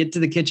opportunity to get to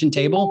the kitchen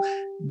table,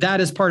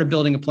 that is part of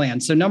building a plan.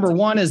 So number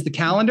one is the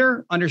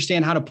calendar,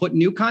 understand how to put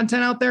new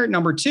content out there.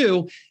 Number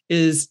two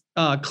is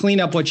clean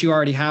up what you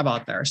already have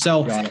out there.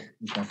 So,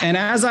 and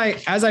as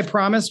I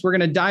promised, we're going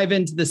to dive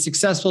into the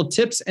successful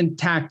tips and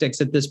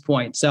tactics at this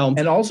point. So,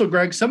 and also,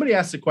 Greg, somebody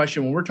asked the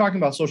question, when we're talking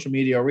about social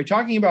media, are we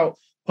talking about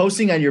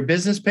posting on your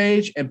business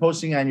page and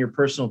posting on your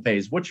personal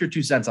page? What's your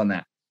 2 cents on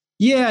that?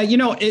 Yeah,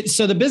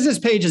 so the business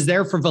page is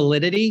there for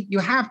validity. You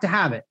have to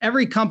have it.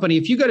 Every company,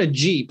 if you go to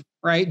Jeep,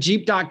 right,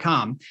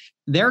 Jeep.com,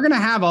 they're going to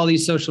have all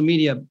these social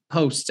media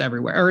posts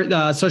everywhere,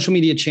 or social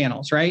media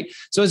channels, right?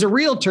 So as a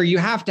realtor, you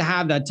have to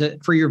have that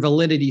for your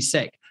validity's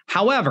sake.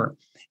 However,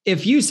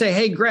 if you say,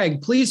 hey,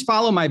 Greg, please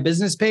follow my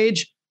business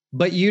page,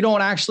 but you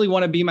don't actually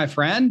want to be my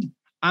friend,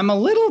 I'm a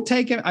little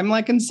I'm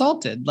like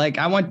insulted. Like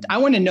I want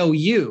to know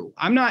you.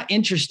 I'm not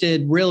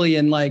interested really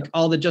in like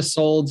all the just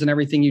solds and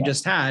everything you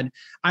just had.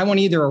 I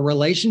want either a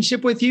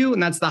relationship with you,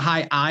 and that's the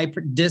high I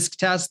disc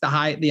test,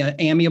 the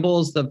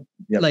amiables,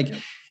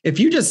 if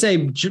you just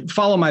say,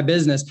 follow my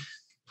business,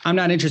 I'm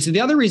not interested.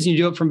 The other reason you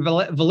do it from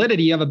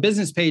validity, you have a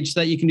business page so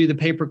that you can do the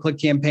pay-per-click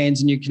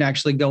campaigns and you can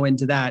actually go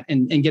into that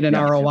and get an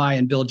ROI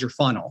and build your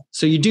funnel.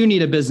 So you do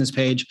need a business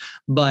page,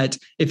 but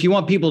if you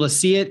want people to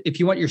see it, if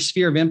you want your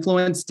sphere of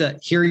influence to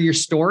hear your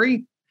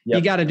story, you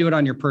got to do it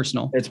on your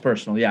personal. It's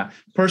personal. Yeah.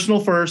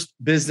 Personal first,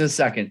 business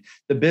second.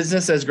 The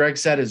business, as Greg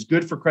said, is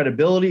good for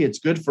credibility. It's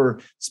good for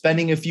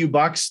spending a few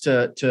bucks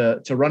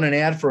to run an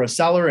ad for a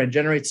seller and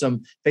generate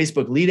some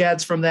Facebook lead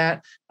ads from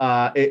that.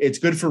 It's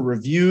good for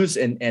reviews.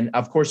 And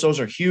of course, those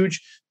are huge,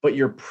 but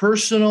your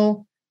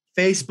personal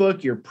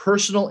Facebook, your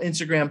personal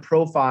Instagram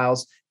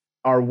profiles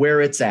are where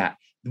it's at.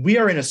 We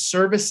are in a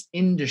service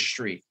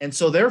industry. And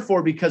so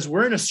therefore, because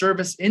we're in a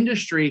service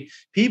industry,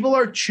 people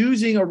are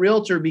choosing a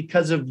realtor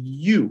because of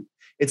you.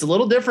 It's a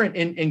little different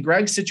in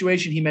Greg's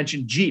situation. He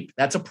mentioned Jeep.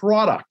 That's a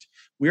product.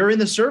 We are in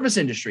the service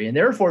industry. And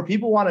therefore,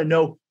 people want to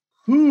know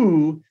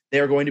who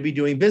they're going to be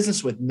doing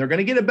business with. And they're going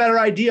to get a better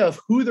idea of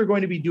who they're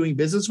going to be doing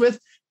business with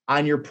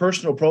on your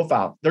personal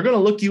profile. They're going to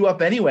look you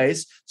up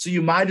anyways, so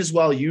you might as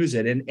well use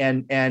it.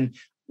 And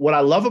what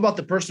I love about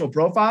the personal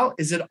profile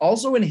is it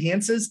also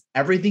enhances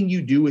everything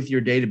you do with your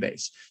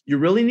database. You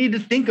really need to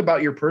think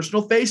about your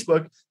personal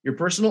Facebook, your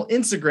personal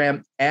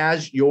Instagram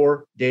as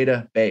your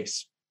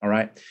database. All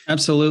right.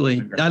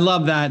 Absolutely. I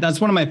love that.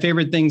 That's one of my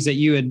favorite things that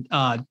you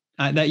had,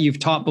 that you've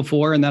taught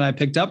before and that I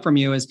picked up from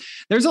you is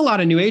there's a lot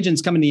of new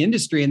agents come in the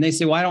industry and they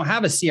say, well, I don't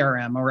have a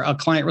CRM or a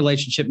client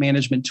relationship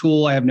management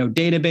tool. I have no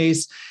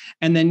database.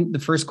 And then the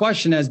first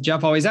question, as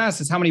Jeff always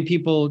asks, is how many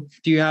people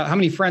do you have? How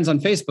many friends on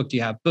Facebook do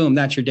you have? Boom,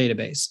 that's your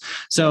database.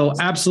 So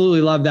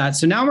absolutely love that.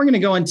 So now we're going to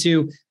go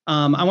into,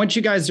 I want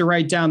you guys to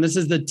write down, this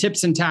is the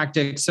tips and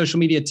tactics, social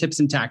media tips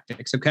and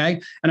tactics. Okay.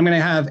 And I'm going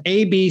to have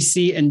A, B,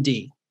 C, and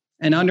D.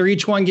 And under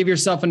each one, give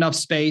yourself enough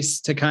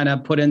space to kind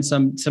of put in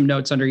some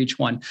notes under each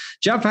one.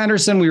 Jeff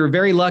Henderson, we were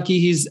very lucky.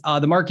 He's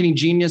the marketing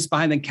genius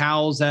behind the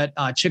cows at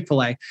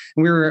Chick-fil-A. And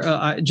we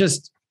were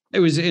it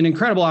was an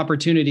incredible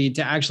opportunity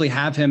to actually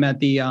have him at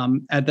the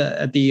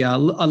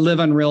Live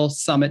Unreal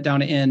Summit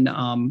down in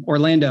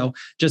Orlando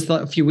just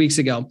a few weeks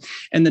ago.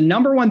 And the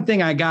number one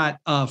thing I got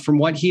from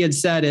what he had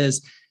said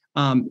is,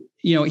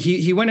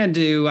 he went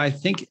into, I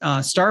think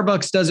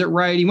Starbucks does it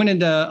right. He went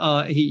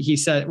into, he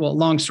said, well,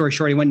 long story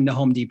short, he went into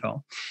Home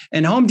Depot,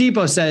 and Home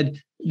Depot said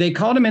they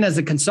called him in as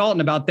a consultant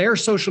about their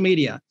social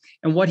media.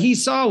 And what he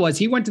saw was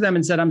he went to them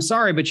and said, I'm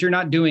sorry, but you're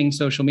not doing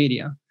social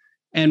media.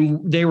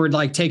 And they were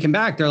like taken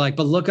back. They're like,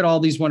 but look at all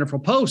these wonderful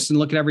posts and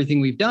look at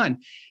everything we've done.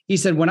 He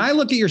said, when I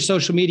look at your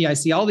social media, I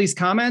see all these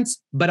comments,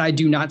 but I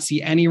do not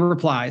see any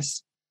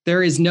replies.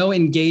 There is no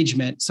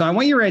engagement. So I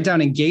want you to write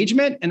down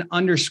engagement and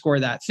underscore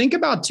that. Think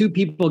about two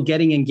people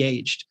getting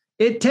engaged.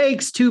 It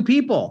takes two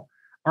people.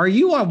 Are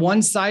you a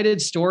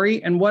one-sided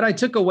story? And what I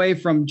took away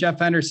from Jeff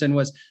Henderson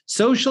was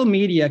social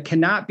media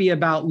cannot be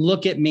about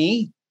look at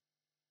me.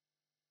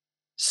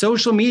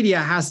 Social media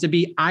has to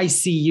be I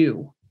see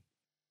you.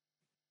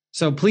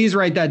 So please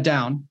write that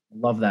down.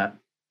 Love that.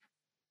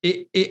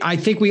 I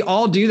think we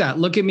all do that.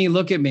 Look at me,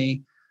 look at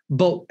me.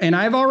 And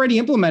I've already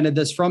implemented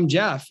this from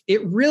Jeff.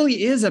 It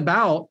really is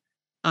about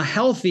a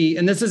healthy,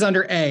 and this is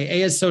under A.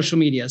 A is social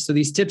media. So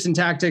these tips and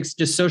tactics,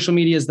 just social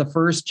media is the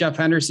first. Jeff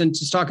Henderson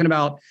just talking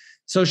about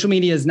social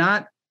media is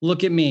not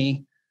look at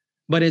me,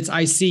 but it's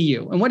I see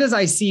you. And what does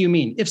I see you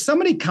mean? If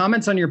somebody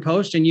comments on your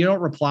post and you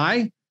don't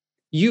reply,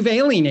 you've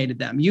alienated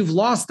them. You've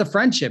lost the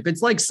friendship.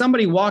 It's like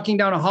somebody walking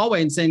down a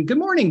hallway and saying, "Good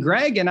morning,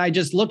 Greg." And I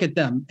just look at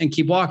them and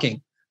keep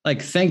walking.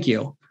 Like, thank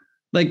you.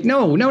 Like,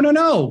 no.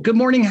 Good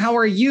morning. How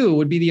are you?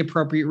 Would be the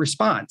appropriate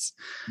response.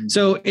 Mm-hmm.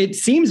 So it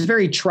seems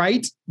very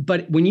trite,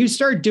 but when you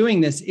start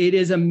doing this, it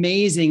is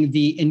amazing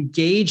the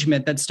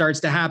engagement that starts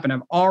to happen.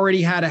 I've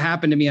already had it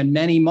happen to me on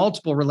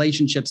multiple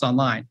relationships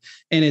online,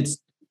 and it's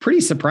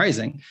pretty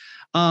surprising.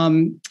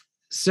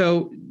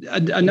 So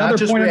another not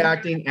just point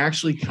reacting,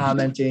 actually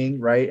commenting,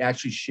 right?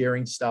 Actually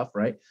sharing stuff,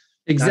 right?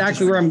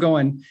 Exactly where I'm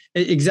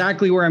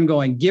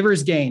going.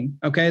 Giver's gain.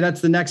 Okay. That's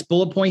the next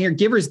bullet point here.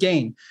 Giver's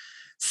gain.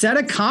 Set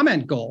a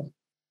comment goal.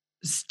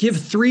 Give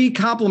 3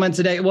 compliments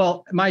a day.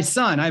 Well, my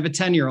son, I have a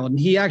 10-year-old, and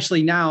he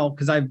actually now,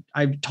 because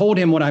I've told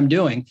him what I'm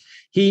doing,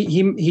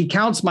 he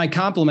counts my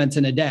compliments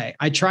in a day.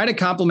 I try to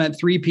compliment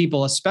 3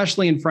 people,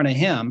 especially in front of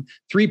him,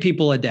 3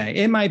 people a day.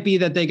 It might be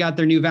that they got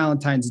their new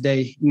Valentine's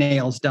Day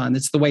nails done.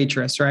 It's the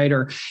waitress, right?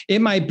 Or it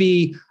might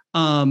be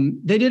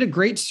they did a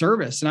great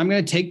service, and I'm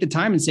going to take the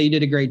time and say you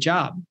did a great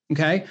job.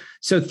 Okay.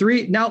 So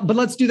 3 now, but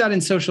let's do that in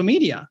social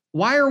media.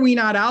 Why are we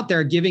not out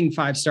there giving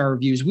 5-star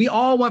reviews? We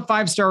all want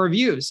 5-star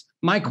reviews.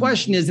 My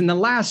question is, in the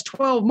last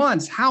 12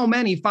 months, how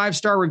many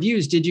 5-star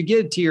reviews did you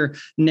give to your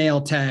nail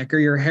tech or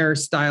your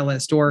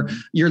hairstylist or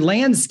your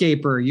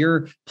landscaper,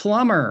 your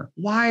plumber?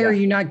 Why are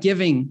you not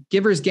giving?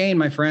 Giver's gain,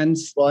 my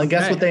friends. Well, and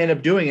guess what they end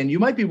up doing? And you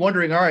might be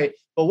wondering, all right,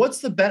 but what's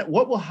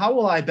the how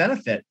will I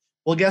benefit?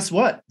 Well, guess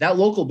what? That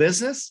local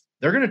business,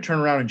 they're going to turn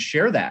around and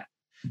share that.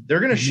 They're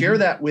going to share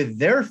that with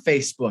their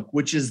Facebook,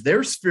 which is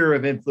their sphere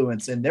of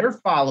influence and their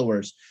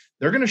followers.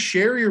 They're going to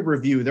share your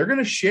review. They're going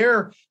to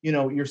share,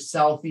 your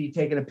selfie,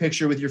 taking a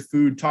picture with your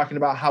food, talking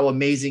about how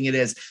amazing it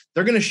is.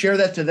 They're going to share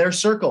that to their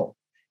circle,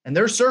 and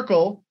their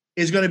circle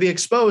is going to be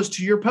exposed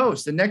to your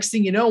post. The next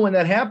thing you know, when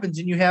that happens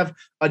and you have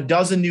a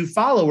dozen new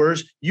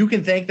followers, you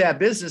can thank that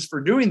business for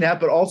doing that,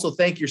 but also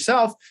thank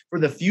yourself for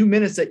the few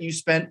minutes that you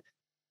spent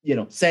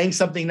saying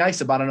something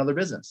nice about another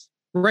business.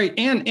 Right.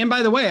 And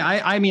by the way,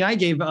 I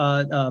gave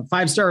a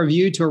 5-star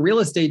review to a real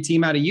estate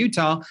team out of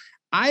Utah.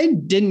 I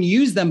didn't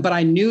use them, but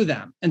I knew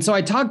them. And so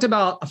I talked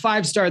about a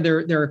 5-star,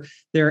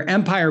 they're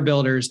empire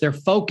builders, they're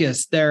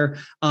focused, they're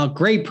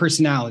great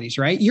personalities,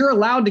 right? You're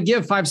allowed to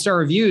give 5-star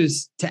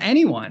reviews to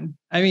anyone.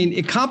 I mean,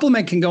 a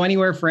compliment can go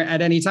anywhere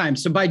at any time.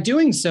 So by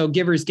doing so,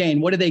 givers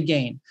gain. What do they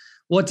gain?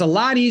 Well, it's a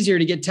lot easier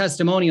to get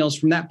testimonials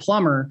from that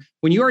plumber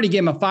when you already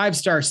gave him a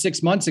 5-star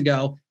 6 months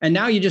ago, and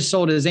now you just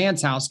sold his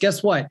aunt's house.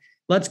 Guess what?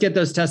 Let's get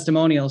those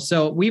testimonials.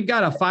 So we've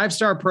got a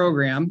 5-star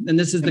program, and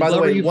this is by the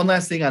way, one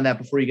last thing on that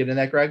before you get in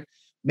that, Greg.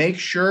 Make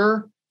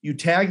sure you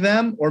tag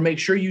them or make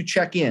sure you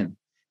check in.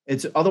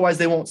 Otherwise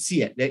they won't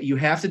see it. That you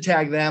have to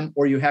tag them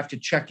or you have to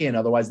check in.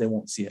 Otherwise they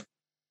won't see it.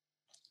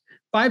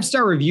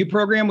 5-star review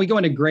program. We go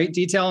into great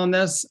detail on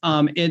this.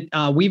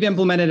 We've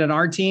implemented in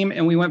our team,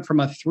 and we went from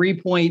a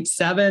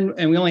 3.7,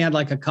 and we only had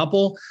like a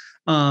couple,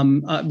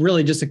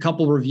 really just a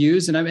couple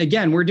reviews. And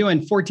again, we're doing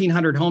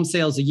 1,400 home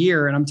sales a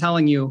year. And I'm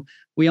telling you,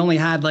 we only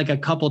had like a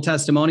couple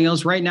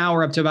testimonials. Right now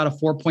we're up to about a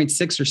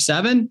 4.6 or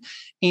 7.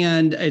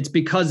 And it's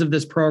because of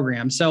this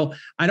program. So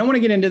I don't want to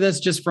get into this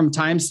just from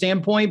time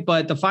standpoint,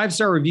 but the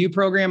 5-star review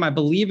program, I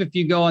believe if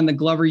you go on the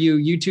Glover U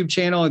YouTube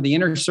channel or the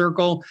Inner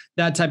Circle,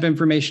 that type of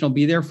information will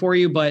be there for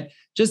you. But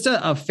just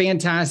a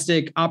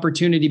fantastic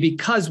opportunity.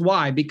 Because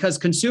why? Because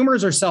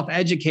consumers are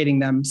self-educating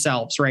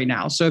themselves right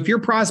now. So if you're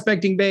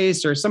prospecting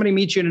based or somebody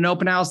meets you in an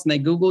open house and they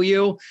Google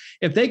you,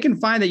 if they can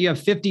find that you have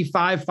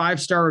 55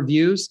 5-star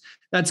reviews,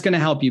 that's going to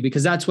help you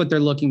because that's what they're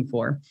looking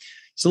for.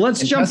 So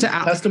let's jump to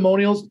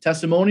testimonials.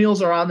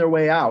 Testimonials are on their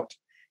way out,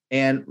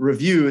 and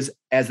reviews,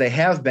 as they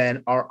have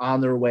been, are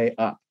on their way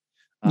up.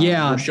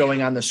 We're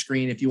showing on the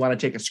screen. If you want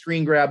to take a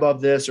screen grab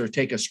of this or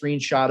take a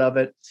screenshot of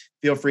it,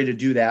 feel free to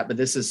do that. But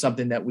this is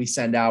something that we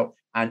send out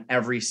on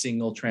every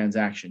single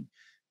transaction.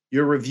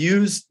 Your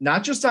reviews,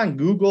 not just on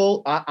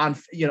Google, on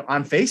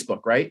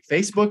Facebook, right?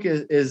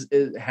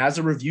 Facebook has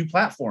a review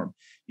platform.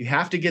 You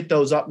have to get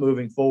those up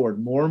moving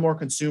forward. More and more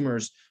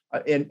consumers,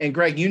 and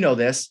Greg, you know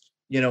this.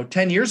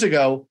 10 years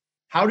ago,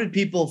 how did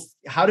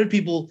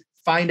people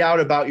find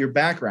out about your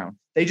background?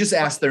 They just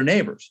asked their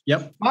neighbors.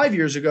 Yep. 5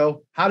 years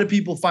ago, how did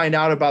people find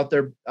out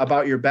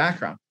about your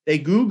background? They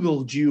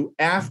Googled you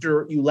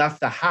after you left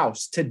the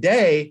house.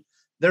 Today,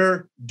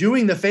 they're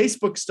doing the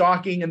Facebook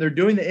stalking and they're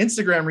doing the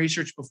Instagram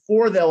research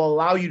before they'll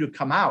allow you to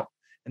come out.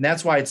 And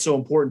that's why it's so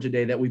important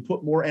today that we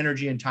put more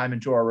energy and time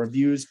into our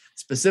reviews,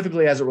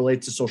 specifically as it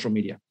relates to social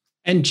media.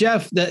 And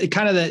Jeff,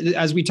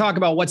 as we talk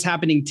about what's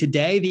happening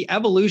today, the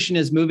evolution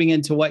is moving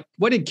into what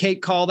did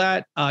Kate call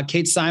that?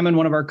 Kate Simon,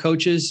 one of our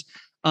coaches,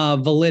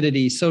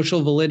 validity,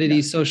 social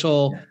validity,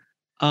 social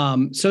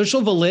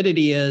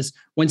validity is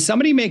when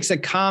somebody makes a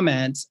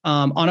comment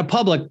on a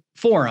public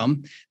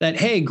forum that,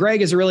 hey,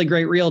 Greg is a really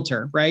great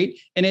realtor, right?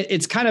 And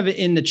it's kind of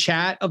in the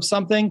chat of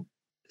something.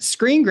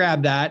 Screen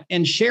grab that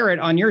and share it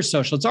on your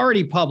social. It's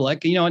already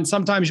public, and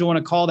sometimes you want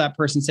to call that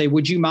person and say,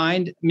 would you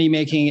mind me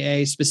making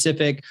a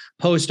specific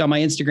post on my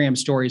Instagram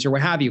stories or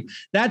what have you?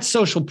 That's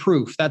social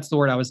proof. That's the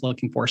word I was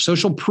looking for.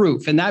 Social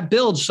proof. And that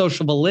builds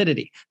social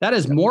validity. That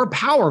is more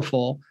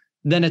powerful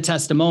than a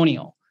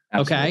testimonial.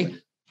 Absolutely. Okay.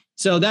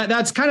 So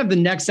that's kind of the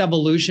next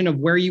evolution of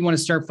where you want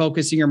to start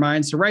focusing your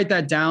mind. So write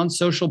that down,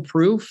 social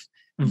proof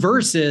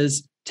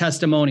versus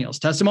testimonials.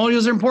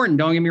 Testimonials are important.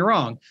 Don't get me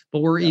wrong,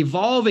 but we're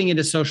evolving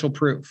into social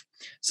proof.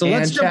 So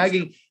let's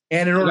tagging.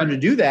 And in order to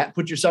do that,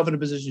 put yourself in a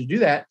position to do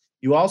that,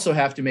 you also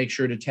have to make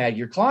sure to tag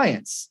your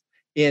clients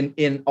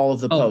in all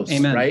of the posts,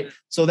 amen. Right?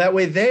 So that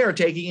way they are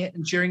taking it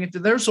and sharing it to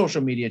their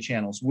social media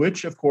channels,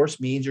 which of course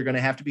means you're going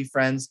to have to be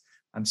friends.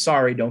 I'm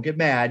sorry, don't get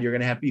mad. You're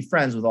going to have to be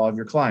friends with all of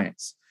your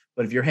clients.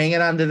 But if you're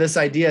hanging on to this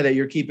idea that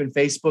you're keeping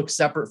Facebook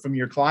separate from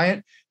your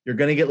client, you're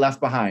going to get left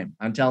behind.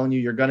 I'm telling you,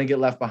 you're going to get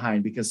left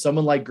behind because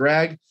someone like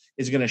Greg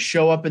is going to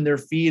show up in their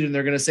feed and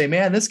they're going to say,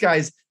 man, this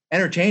guy's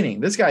entertaining.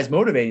 This guy's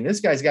motivating.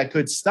 This guy's got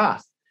good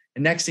stuff.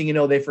 And next thing you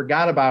know, they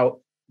forgot about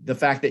the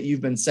fact that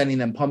you've been sending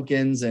them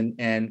pumpkins and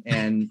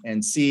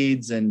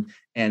seeds and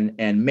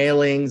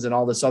mailings and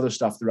all this other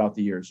stuff throughout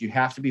the years. You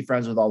have to be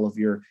friends with all of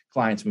your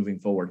clients moving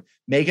forward.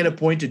 Make it a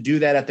point to do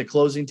that at the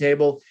closing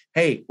table.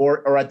 Hey,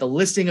 or at the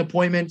listing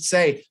appointment,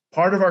 say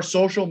part of our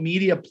social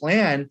media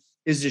plan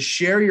is to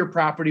share your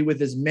property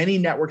with as many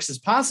networks as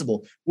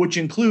possible, which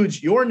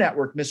includes your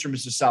network, Mr. and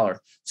Mrs.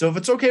 Seller. So if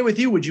it's okay with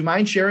you, would you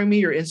mind sharing me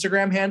your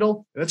Instagram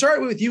handle? If it's all right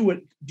with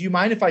you, do you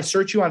mind if I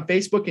search you on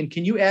Facebook? And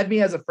can you add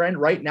me as a friend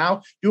right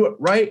now? Do it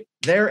right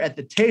there at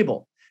the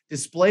table.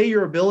 Display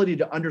your ability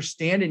to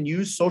understand and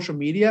use social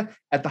media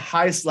at the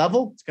highest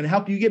level. It's going to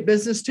help you get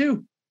business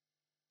too.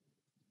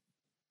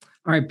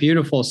 All right,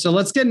 beautiful. So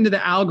let's get into the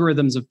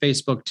algorithms of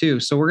Facebook too.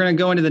 So we're going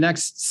to go into the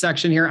next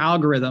section here,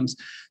 algorithms.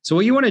 So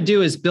what you want to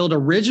do is build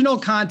original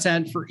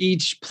content for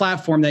each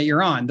platform that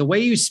you're on. The way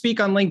you speak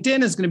on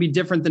LinkedIn is going to be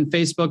different than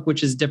Facebook,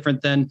 which is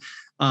different than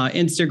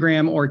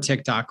Instagram or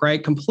TikTok,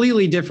 right?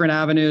 Completely different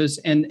avenues.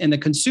 And the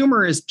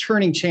consumer is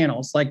turning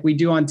channels like we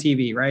do on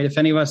TV, right? If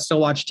any of us still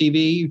watch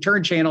TV, you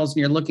turn channels and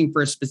you're looking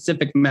for a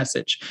specific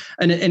message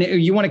and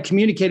you want to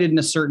communicate it in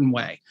a certain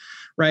way.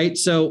 Right.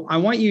 So I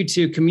want you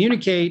to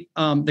communicate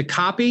the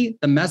copy,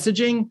 the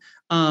messaging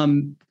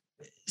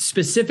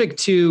specific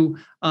to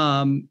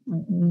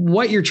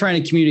what you're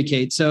trying to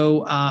communicate.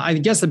 So I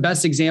guess the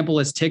best example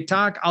is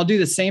TikTok. I'll do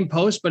the same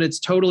post, but it's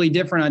totally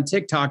different on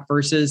TikTok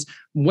versus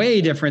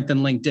way different than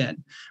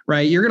LinkedIn.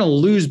 Right. You're going to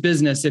lose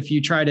business if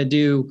you try to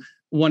do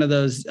one of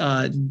those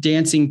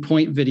dancing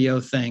point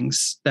video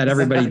things that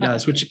everybody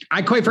does, which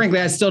I quite frankly,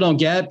 I still don't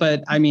get.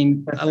 But I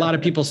mean, a lot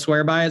of people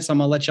swear by it. So I'm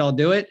going to let y'all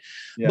do it.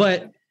 Yeah.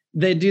 But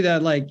they do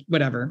that like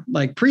whatever,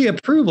 like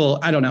pre-approval.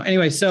 I don't know.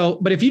 Anyway,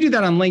 but if you do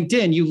that on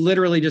LinkedIn, you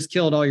literally just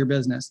killed all your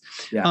business.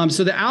 Yeah.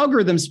 So the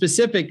algorithm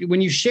specific,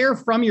 when you share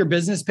from your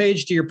business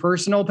page to your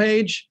personal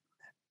page,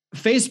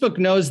 Facebook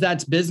knows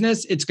that's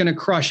business. It's going to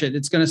crush it.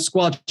 It's going to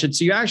squelch it.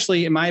 So you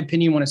actually, in my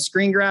opinion, want to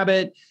screen grab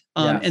it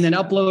and then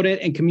upload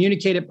it and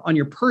communicate it on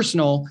your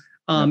personal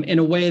in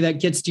a way that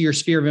gets to your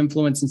sphere of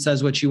influence and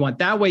says what you want.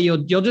 That way you'll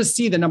just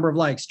see the number of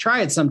likes. Try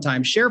it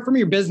sometime. Share from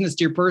your business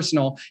to your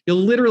personal. You'll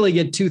literally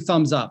get 2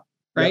 thumbs up,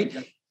 right?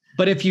 Yep.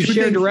 But if you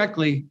share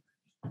directly,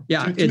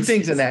 two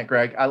things in that,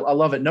 Greg. I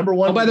love it. Number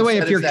one. Oh, by the way,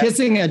 if you're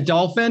kissing a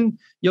dolphin,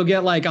 you'll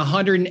get like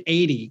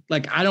 180.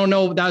 Like, I don't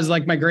know. That was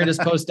like my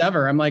greatest post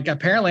ever. I'm like,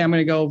 apparently I'm going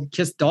to go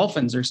kiss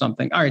dolphins or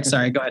something. All right.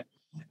 Sorry. Go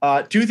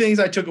ahead. 2 things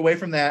I took away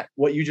from that,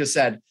 what you just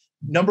said.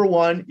 Number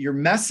one, your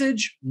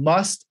message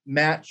must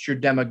match your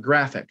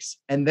demographics.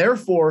 And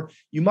therefore,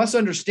 you must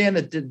understand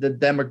that the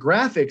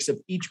demographics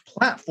of each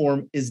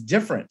platform is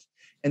different.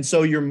 And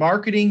so your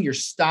marketing, your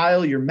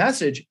style, your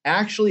message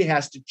actually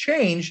has to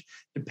change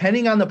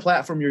depending on the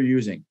platform you're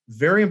using.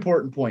 Very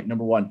important point,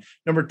 number one.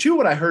 Number 2,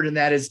 what I heard in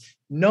that is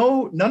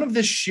none of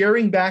this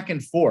sharing back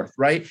and forth,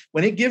 right?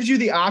 When it gives you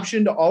the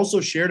option to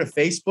also share to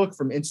Facebook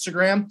from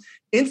Instagram,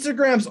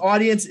 Instagram's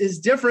audience is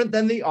different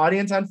than the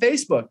audience on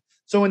Facebook.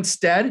 So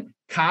instead,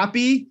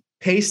 copy,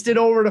 paste it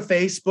over to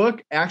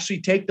Facebook,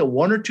 actually take the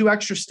 1 or 2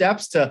 extra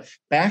steps to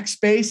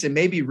backspace and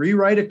maybe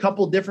rewrite a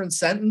couple different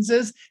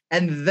sentences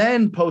and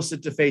then post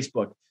it to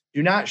Facebook.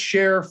 Do not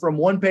share from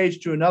one page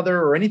to another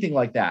or anything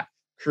like that.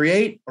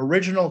 Create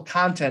original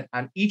content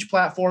on each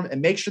platform and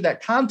make sure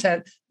that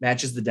content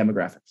matches the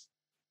demographics.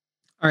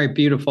 All right,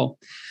 beautiful.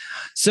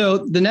 So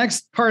the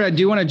next part I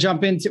do want to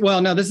jump into,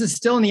 well, no, this is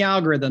still in the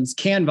algorithms,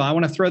 Canva. I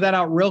want to throw that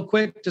out real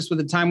quick, just with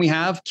the time we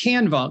have.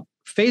 Canva.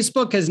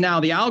 Facebook has now,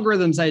 the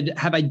algorithms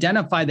have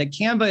identified that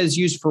Canva is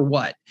used for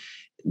what?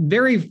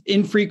 very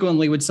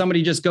infrequently would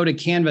somebody just go to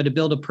Canva to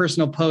build a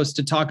personal post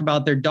to talk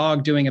about their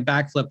dog doing a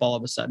backflip all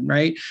of a sudden,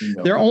 right?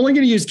 No. They're only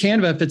going to use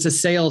Canva if it's a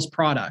sales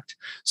product.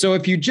 So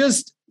if you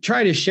just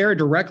try to share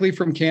directly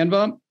from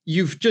Canva,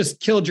 you've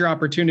just killed your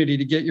opportunity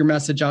to get your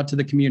message out to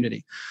the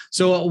community.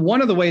 So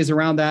one of the ways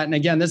around that, and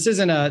again, this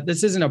isn't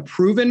a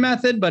proven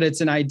method, but it's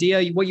an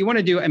idea. What you want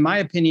to do, in my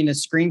opinion,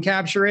 is screen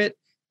capture it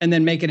and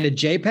then make it a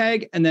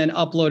JPEG and then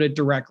upload it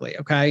directly.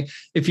 Okay.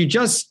 If you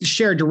just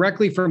share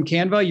directly from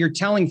Canva, you're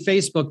telling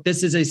Facebook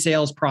this is a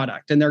sales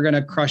product, and they're going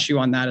to crush you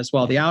on that as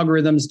well. The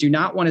algorithms do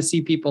not want to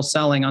see people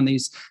selling on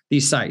these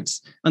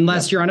sites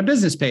unless you're on a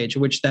business page,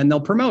 which then they'll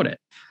promote it.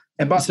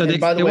 And by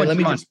the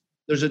way,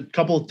 there's a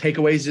couple of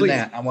takeaways in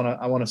that I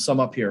want to sum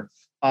up here.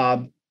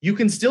 You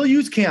can still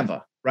use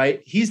Canva,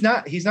 right? He's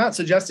not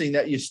suggesting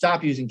that you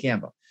stop using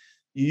Canva.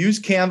 You use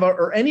Canva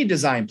or any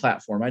design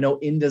platform. I know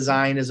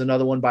InDesign is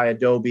another one by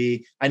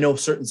Adobe. I know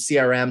certain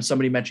CRM,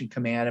 somebody mentioned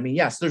Command. I mean,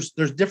 yes, there's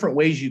different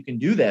ways you can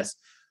do this,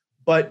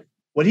 but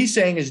what he's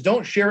saying is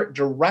don't share it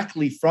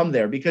directly from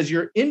there, because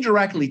you're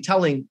indirectly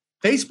telling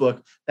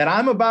Facebook that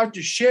I'm about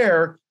to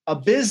share a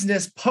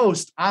business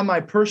post on my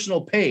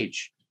personal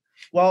page.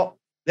 Well,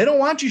 they don't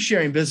want you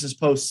sharing business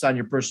posts on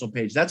your personal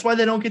page. That's why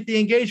they don't get the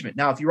engagement.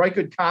 Now, if you write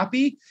good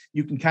copy,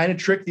 you can kind of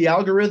trick the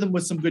algorithm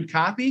with some good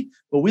copy,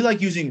 but we like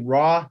using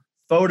raw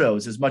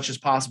photos as much as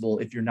possible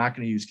if you're not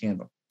going to use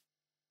Canva.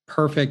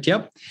 Perfect.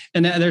 Yep.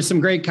 And there's some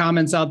great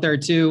comments out there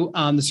too.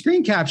 The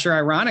screen capture,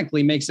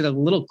 ironically, makes it a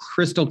little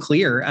crystal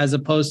clear, as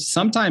opposed to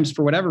sometimes,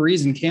 for whatever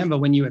reason, Canva,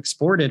 when you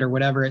export it or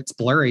whatever, it's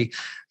blurry.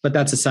 But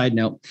that's a side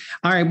note.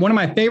 All right. One of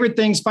my favorite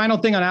things, final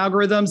thing on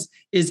algorithms,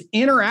 is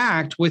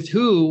interact with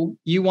who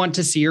you want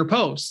to see your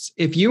posts.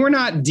 If you are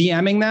not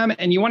DMing them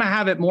and you want to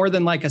have it more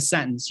than like a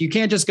sentence, you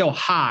can't just go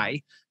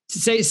hi.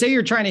 Say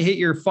you're trying to hit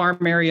your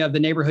farm area of the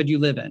neighborhood you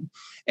live in,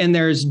 and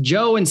there's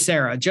Joe and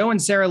Sarah. Joe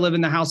and Sarah live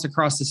in the house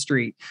across the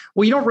street.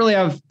 Well, you don't really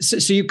have,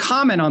 so you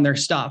comment on their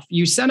stuff.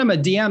 You send them a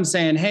DM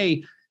saying,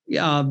 hey,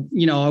 I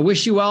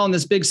wish you well in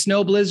this big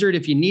snow blizzard.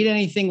 If you need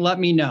anything, let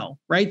me know,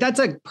 right? That's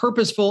a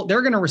purposeful,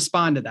 they're going to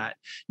respond to that.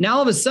 Now,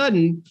 all of a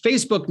sudden,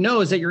 Facebook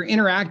knows that you're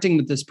interacting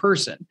with this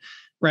person,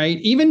 right?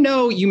 Even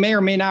though you may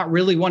or may not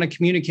really want to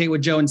communicate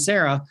with Joe and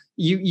Sarah,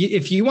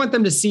 if you want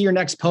them to see your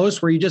next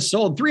post where you just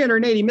sold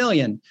 380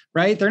 million,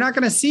 right? They're not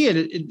going to see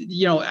it.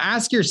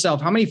 Ask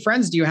yourself, how many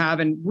friends do you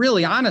have? And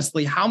really,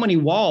 honestly, how many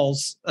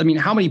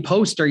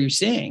posts are you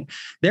seeing?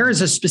 There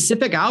is a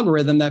specific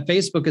algorithm that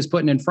Facebook is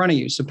putting in front of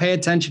you. So pay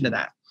attention to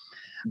that.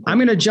 I'm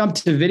going to jump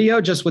to video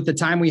just with the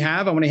time we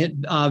have. I want to hit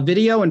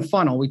video and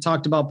funnel. We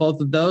talked about both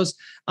of those.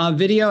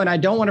 Video, and I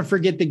don't want to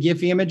forget the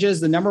Giphy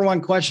images. The number one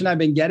question I've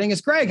been getting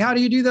is, Greg, how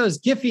do you do those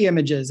Giphy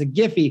images? A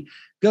Giphy,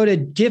 go to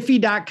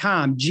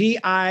Giphy.com,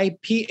 GIPHY.com,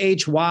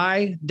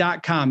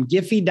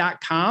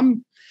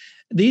 Giphy.com.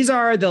 These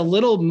are the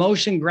little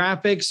motion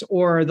graphics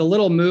or the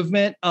little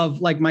movement of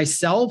like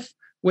myself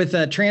with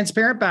a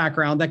transparent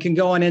background that can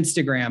go on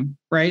Instagram,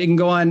 right? It can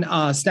go on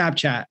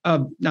Snapchat,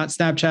 not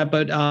Snapchat,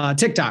 but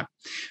TikTok,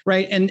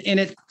 right?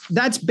 And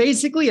that's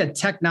basically a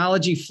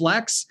technology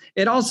flex.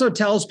 It also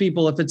tells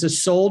people if it's a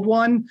sold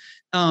one,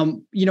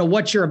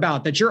 what you're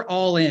about, that you're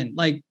all in.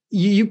 Like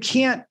you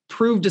can't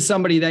prove to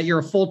somebody that you're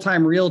a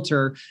full-time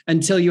realtor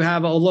until you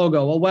have a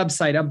logo, a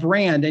website, a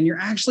brand, and you're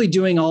actually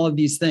doing all of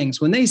these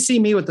things. When they see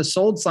me with the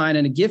sold sign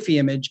and a Giphy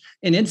image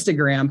in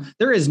Instagram,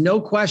 there is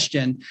no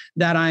question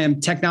that I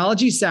am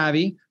technology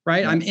savvy,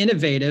 right? I'm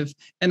innovative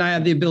and I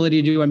have the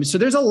ability to do them. So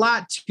there's a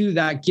lot to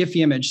that Giphy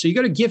image. So you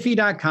go to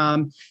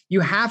Giphy.com,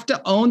 you have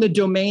to own the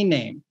domain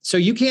name. So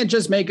you can't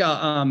just make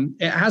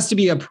it has to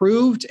be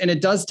approved, and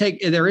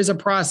there is a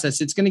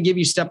process. It's going to give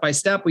you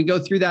step-by-step. We go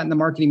through that in the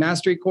marketing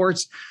mastery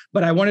course,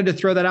 but I wanted to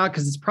throw that out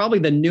because it's probably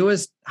the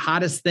newest,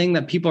 hottest thing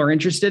that people are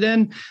interested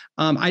in.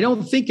 I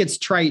don't think it's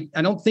trite.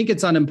 I don't think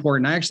it's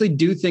unimportant. I actually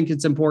do think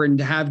it's important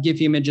to have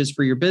Giphy images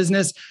for your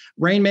business.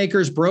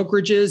 Rainmakers,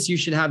 brokerages, you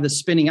should have the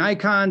spinning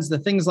icons, the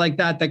things like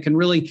that can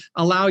really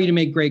allow you to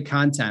make great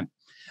content.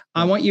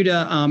 I want you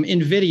to,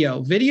 in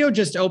video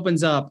just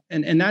opens up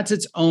and that's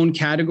its own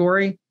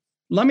category.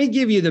 Let me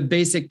give you the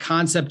basic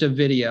concept of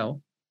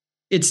video.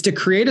 It's to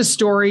create a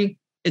story.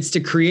 It's to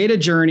create a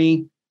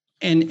journey.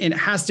 And it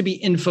has to be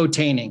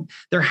infotaining.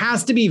 There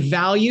has to be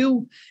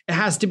value. It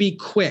has to be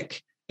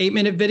quick.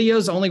 8-minute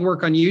videos only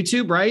work on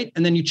YouTube, right?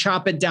 And then you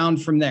chop it down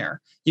from there.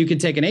 You can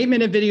take an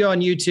 8-minute video on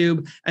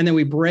YouTube, and then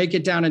we break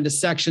it down into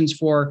sections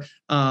for,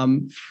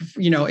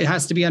 it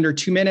has to be under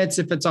 2 minutes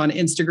if it's on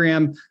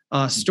Instagram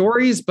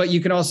stories, but you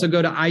can also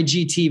go to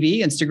IGTV,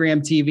 Instagram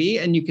TV,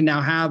 and you can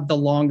now have the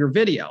longer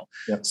video.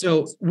 Yep.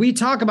 So we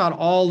talk about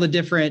all the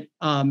different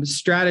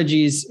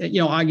strategies,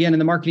 again, in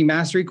the marketing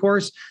mastery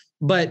course.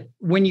 But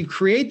when you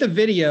create the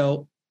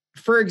video,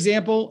 for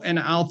example, and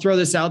I'll throw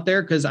this out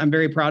there because I'm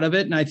very proud of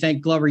it. And I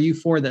thank Glover U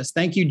for this.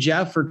 Thank you,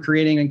 Jeff, for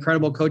creating an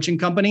incredible coaching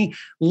company.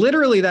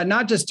 Literally, that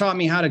not just taught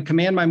me how to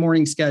command my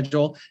morning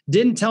schedule,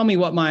 didn't tell me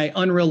what my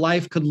unreal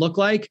life could look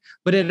like,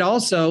 but it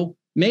also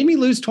made me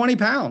lose 20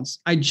 pounds.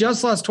 I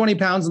just lost 20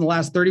 pounds in the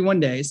last 31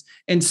 days,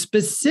 and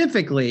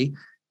specifically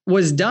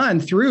was done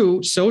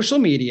through social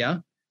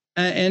media,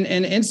 and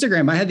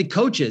Instagram. I had the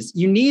coaches.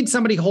 You need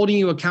somebody holding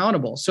you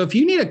accountable. So if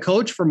you need a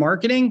coach for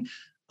marketing,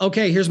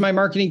 okay, here's my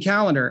marketing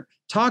calendar.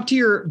 Talk to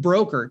your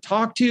broker,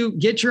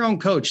 get your own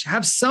coach,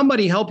 have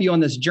somebody help you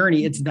on this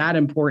journey. It's that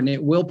important.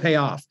 It will pay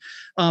off.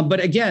 But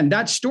again,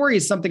 that story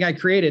is something I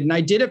created and I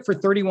did it for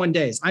 31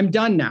 days. I'm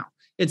done now.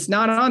 It's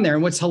not on there.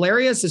 And what's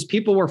hilarious is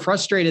people were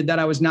frustrated that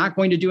I was not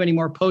going to do any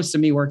more posts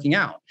of me working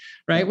out,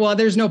 right? Well,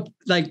 there's no,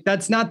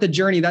 that's not the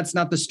journey. That's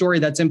not the story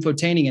that's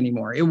infotaining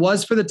anymore. It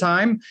was for the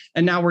time.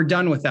 And now we're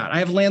done with that. I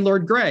have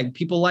Landlord Greg,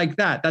 people like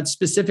that. That's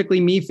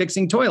specifically me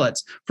fixing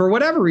toilets. For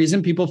whatever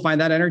reason, people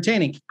find that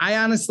entertaining. I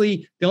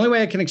honestly, the only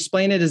way I can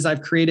explain it is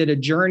I've created a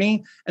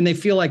journey and they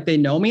feel like they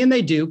know me and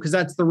they do, because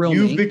that's the real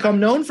me. You've become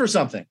known for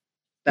something.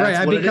 Right.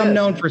 I become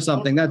known for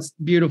something. That's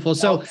beautiful.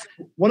 So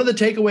one of the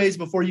takeaways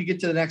before you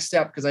get to the next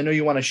step, because I know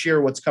you want to share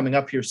what's coming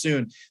up here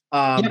soon.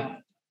 The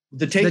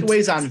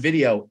takeaways on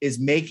video is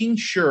making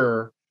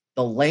sure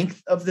the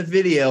length of the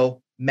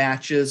video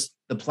matches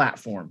the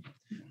platform.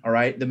 All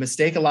right. The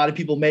mistake a lot of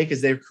people make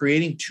is they're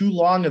creating too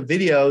long of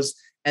videos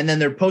and then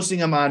they're posting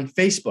them on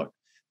Facebook.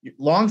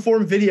 Long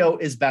form video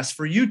is best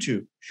for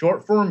YouTube.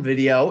 Short form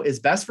video is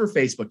best for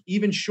Facebook.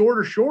 Even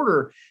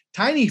shorter,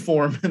 tiny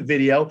form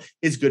video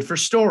is good for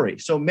story.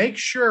 So make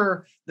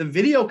sure the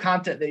video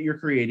content that you're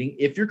creating,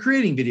 if you're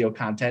creating video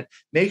content,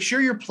 make sure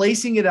you're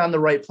placing it on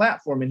the right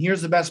platform. And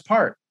here's the best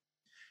part.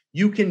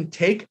 You can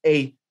take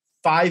a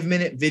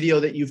 5-minute video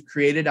that you've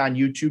created on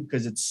YouTube,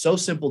 because it's so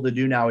simple to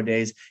do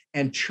nowadays,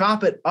 and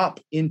chop it up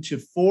into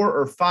 4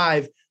 or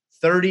 5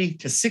 30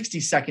 to 60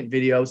 second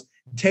videos.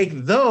 Take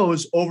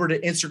those over to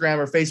Instagram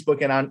or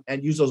Facebook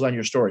and use those on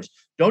your stories.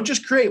 Don't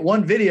just create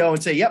one video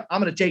and say, yep,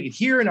 I'm going to take it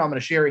here and I'm going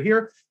to share it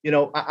here. You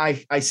know,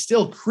 I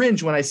still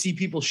cringe when I see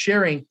people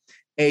sharing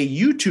a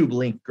YouTube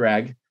link,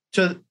 Greg,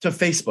 to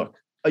Facebook,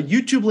 a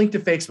YouTube link to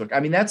Facebook. I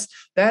mean,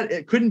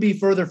 it couldn't be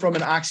further from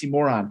an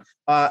oxymoron.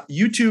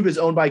 YouTube is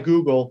owned by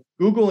Google.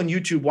 Google and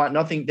YouTube want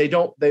nothing. They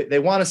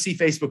want to see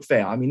Facebook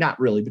fail. I mean, not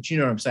really, but you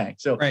know what I'm saying.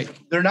 So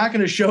They're not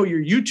going to show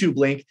your YouTube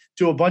link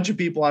to a bunch of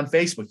people on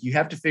Facebook. You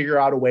have to figure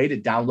out a way to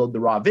download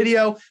the raw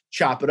video,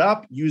 chop it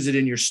up, use it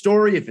in your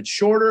story. If it's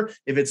shorter,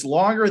 if it's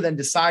longer, then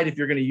decide if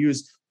you're going to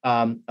use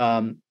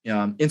Instagram,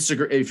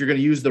 if you're going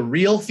to use the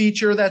reel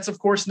feature. That's of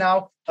course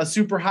now a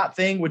super hot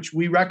thing, which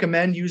we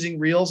recommend using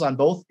reels on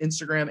both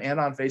Instagram and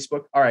on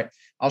Facebook. All right,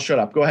 I'll shut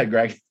up. Go ahead,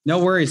 Greg.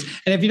 No worries.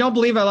 And if you don't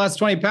believe I lost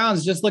 20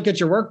 pounds, just look at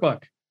your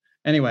workbook.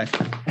 Anyway,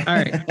 all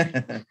right.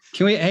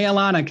 Hey,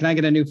 Alana, can I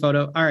get a new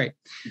photo? All right.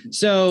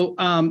 So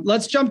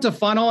let's jump to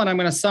funnel, and I'm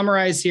going to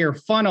summarize here.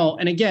 Funnel.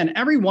 And again,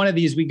 every one of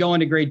these, we go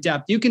into great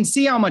depth. You can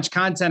see how much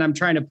content I'm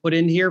trying to put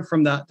in here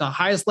from the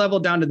highest level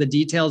down to the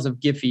details of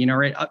Giphy,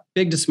 right?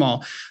 Big to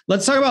small.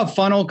 Let's talk about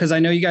funnel, because I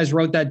know you guys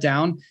wrote that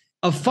down.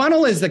 A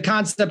funnel is the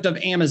concept of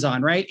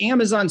Amazon, right?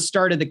 Amazon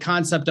started the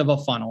concept of a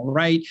funnel,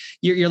 right?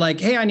 You're like,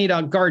 hey, I need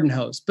a garden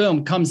hose.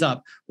 Boom, comes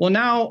up. Well,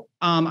 now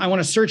I want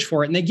to search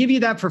for it, and they give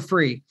you that for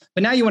free.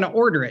 But now you want to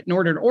order it. In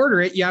order to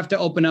order it, you have to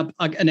open up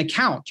an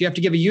account. You have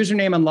to give a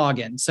username and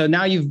login. So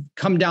now you've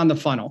come down the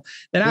funnel.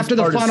 Then after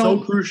the funnel, is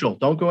so crucial.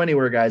 Don't go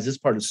anywhere, guys. This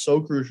part is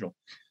so crucial.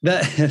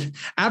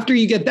 After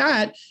you get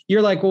that,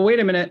 you're like, well,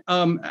 wait a minute.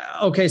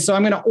 Okay, so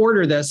I'm going to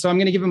order this. So I'm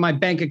going to give them my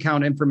bank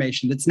account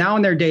information that's now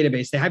in their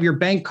database. They have your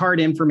bank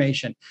card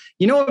information.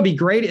 You know what would be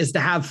great is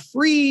to have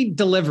free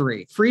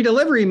delivery. Free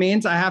delivery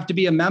means I have to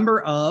be a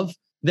member of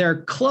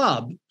their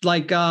club,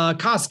 like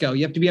Costco.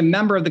 You have to be a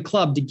member of the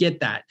club to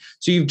get that.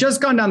 So you've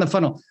just gone down the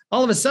funnel.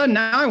 All of a sudden,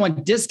 now I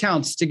want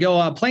discounts to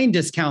go, plane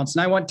discounts,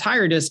 and I want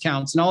tire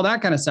discounts and all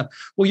that kind of stuff.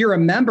 Well, you're a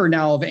member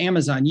now of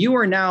Amazon. You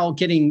are now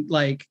getting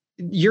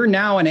you're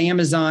now an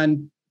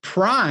Amazon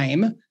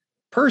Prime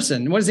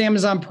person. What is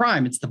Amazon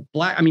Prime? It's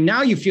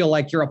now you feel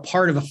like you're a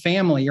part of a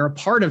family. You're a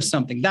part of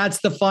something. That's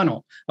the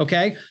funnel.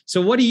 Okay.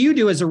 So what do you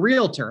do as a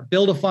realtor?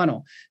 Build a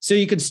funnel. So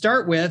you could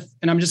start with,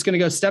 and I'm just going to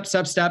go step,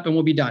 and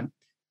we'll be done.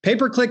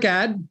 Pay-per-click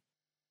ad,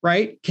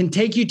 right, can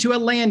take you to a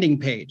landing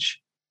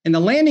page. In the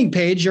landing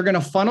page, you're going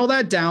to funnel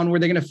that down where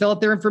they're going to fill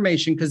out their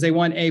information because they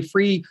want a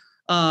free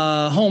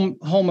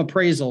home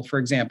appraisal, for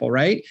example,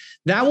 right?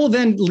 That will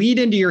then lead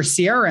into your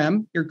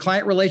CRM, your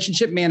client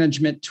relationship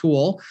management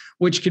tool,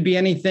 which could be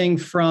anything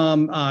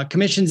from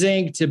Commissions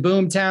Inc. to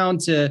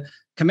Boomtown to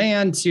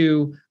Command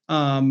to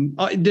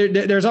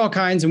there's all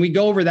kinds. And we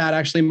go over that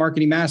actually in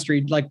Marketing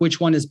Mastery, like which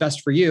one is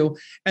best for you.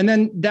 And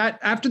then that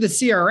after the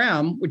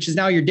CRM, which is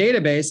now your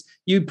database,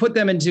 you put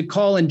them into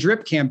call and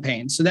drip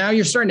campaigns. So now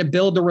you're starting to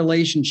build a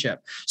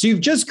relationship. So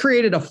you've just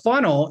created a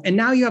funnel, and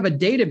now you have a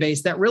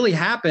database that really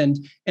happened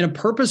in a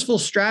purposeful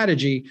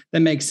strategy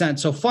that makes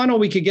sense. So funnel,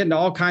 we could get into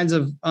all kinds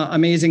of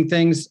amazing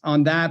things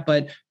on that.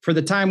 But for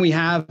the time we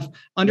have,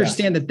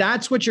 understand that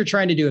that's what you're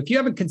trying to do. If you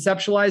haven't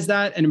conceptualized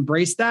that and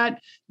embraced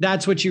that,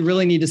 that's what you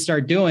really need to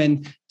start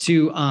doing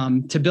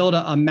to build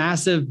a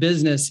massive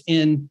business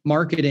in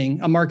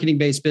marketing, a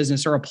marketing-based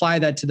business, or apply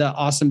that to the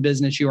awesome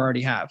business you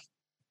already have.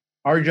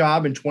 Our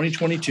job in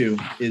 2022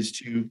 is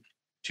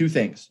two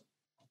things: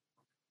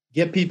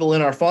 get people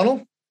in our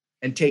funnel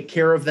and take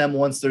care of them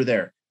once they're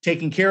there.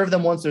 taking care of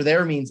them once they're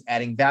there means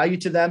adding value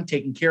to them.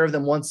 Taking care of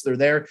them once they're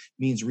there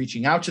means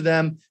reaching out to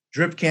them,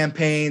 drip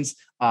campaigns,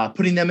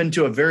 putting them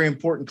into a very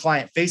important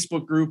client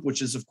Facebook group,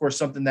 which is, of course,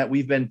 something that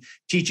we've been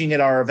teaching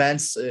at our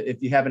events. If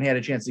you haven't had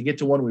a chance to get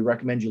to one, we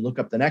recommend you look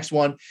up the next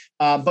one.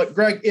 But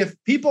Greg, if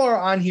people are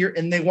on here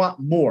and they want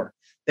more,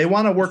 they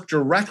want to work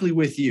directly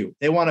with you,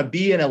 they want to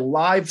be in a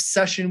live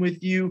session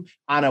with you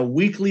on a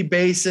weekly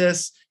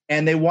basis,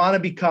 and they want to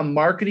become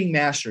marketing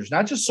masters,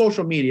 not just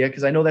social media,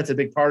 because I know that's a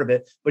big part of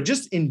it, but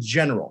just in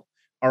general.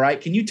 All right.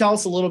 Can you tell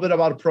us a little bit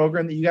about a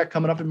program that you got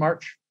coming up in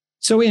March?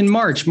 So in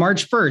March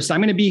 1st, I'm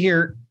going to be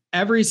here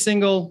every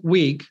single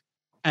week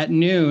at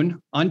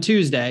noon on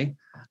Tuesday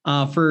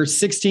for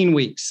 16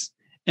 weeks.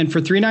 And for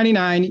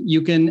 $3.99,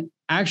 you can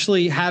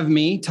actually have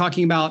me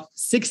talking about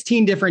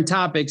 16 different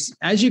topics.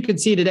 As you can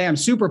see today, I'm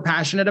super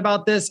passionate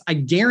about this. I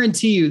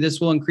guarantee you this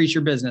will increase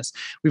your business.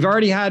 We've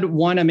already had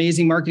one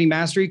amazing marketing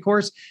mastery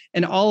course,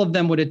 and all of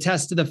them would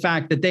attest to the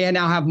fact that they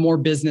now have more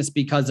business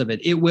because of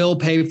it. It will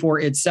pay for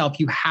itself.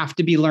 You have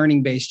to be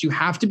learning based. You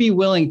have to be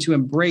willing to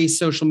embrace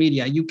social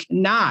media. You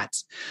cannot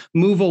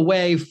move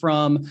away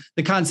from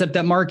the concept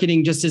that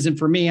marketing just isn't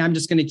for me. I'm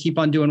just going to keep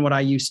on doing what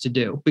I used to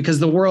do, because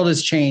the world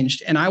has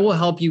changed, and I will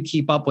help you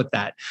keep up with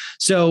that.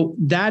 So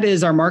that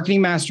is our marketing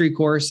mastery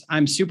course.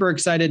 I'm super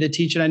excited to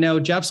teach it. I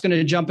know Jeff's going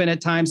to jump in at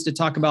times to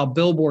talk about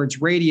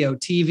billboards, radio,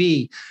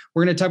 TV.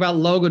 We're going to talk about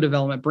logo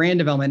development, brand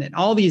development, and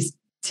all these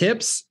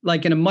tips,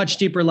 like in a much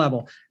deeper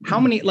level. How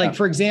many, like,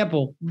 for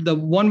example, the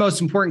one most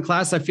important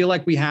class I feel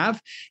like we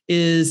have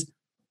is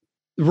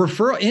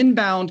referral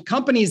inbound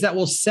companies that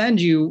will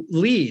send you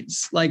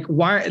leads. Like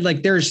why,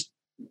 like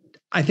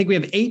I think we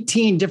have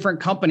 18 different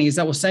companies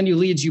that will send you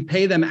leads. You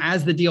pay them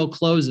as the deal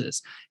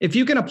closes. If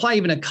you can apply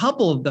even a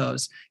couple of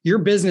those, your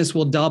business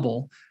will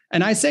double.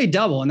 And I say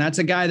double, and that's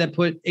a guy that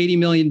put $80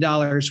 million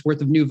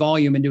worth of new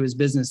volume into his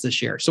business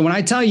this year. So when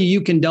I tell you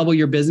you can double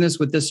your business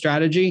with this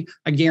strategy,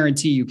 I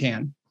guarantee you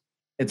can.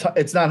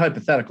 It's not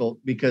hypothetical,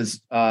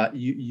 because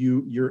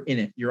you're in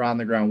it. You're on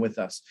the ground with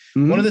us.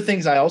 Mm-hmm. One of the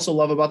things I also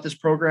love about this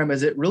program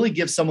is it really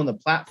gives someone the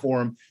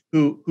platform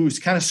who's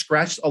kind of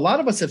scratched. A lot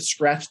of us have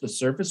scratched the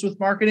surface with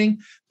marketing,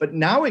 but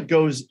now it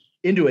goes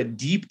into a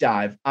deep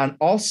dive on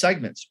all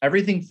segments,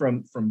 everything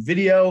from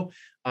video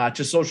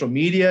to social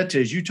media to,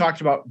 as you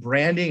talked about,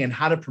 branding and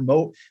how to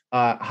promote,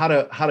 how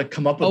to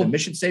come up with a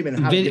mission statement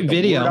and how to get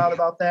the word out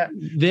about that.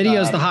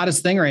 Video is the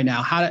hottest thing right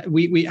now. How to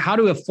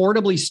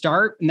affordably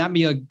start, and that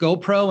be a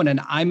GoPro and an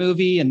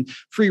iMovie and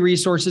free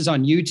resources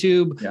on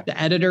YouTube, the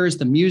editors,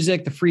 the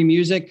music, the free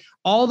music,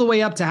 all the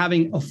way up to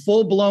having a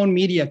full-blown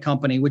media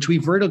company, which we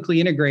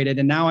vertically integrated.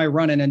 And now I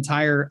run an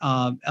entire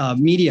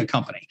media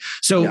company.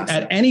 So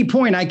at any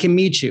point I can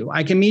meet you.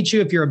 I can meet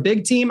you if you're a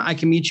big team. I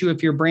can meet you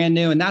if you're brand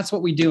new. And that's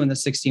what we do in the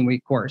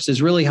 16-week course,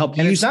 is really help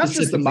you. It's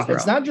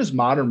not just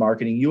modern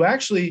marketing.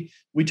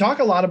 We talk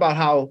a lot about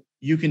how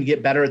you can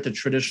get better at the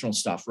traditional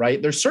stuff,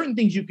 right? There's certain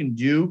things you can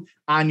do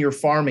on your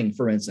farming,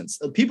 for instance.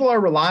 People are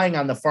relying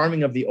on the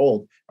farming of the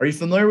old. Are you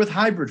familiar with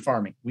hybrid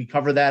farming? We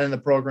cover that in the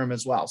program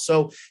as well.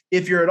 So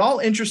if you're at all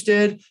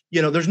interested,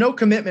 there's no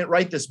commitment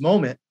right this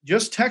moment.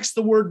 Just text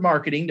the word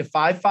marketing to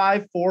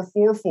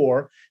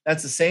 55444.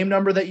 That's the same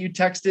number that you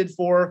texted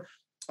for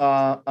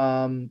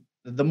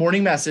the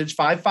morning message,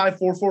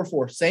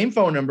 55444. Same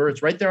phone number.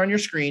 It's right there on your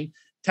screen.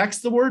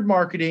 Text the word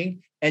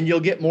marketing, and you'll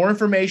get more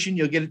information.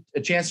 You'll get a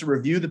chance to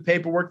review the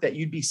paperwork that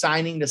you'd be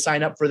signing to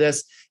sign up for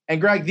this.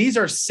 And Greg, these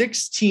are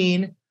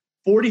 16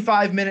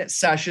 45-minute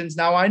sessions.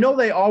 Now, I know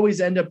they always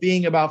end up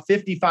being about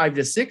 55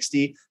 to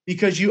 60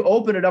 because you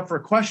open it up for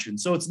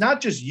questions. So it's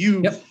not just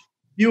you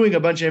viewing a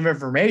bunch of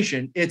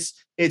information. It's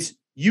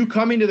you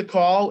coming to the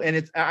call,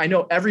 and I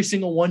know every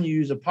single one you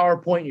use a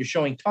PowerPoint, and you're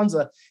showing tons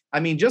of,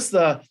 just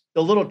the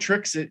little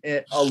tricks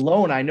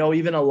alone. I know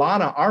even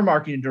Alana, our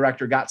marketing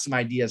director, got some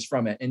ideas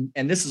from it.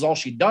 And this is all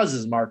she does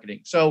is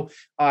marketing. So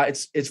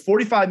it's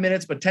 45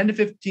 minutes, but 10 to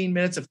 15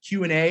 minutes of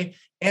Q&A.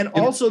 And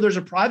also there's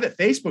a private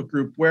Facebook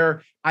group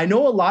where I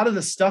know a lot of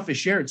the stuff is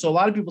shared. So a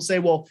lot of people say,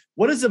 well,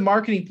 what is the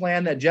marketing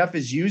plan that Jeff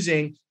is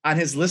using on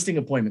his listing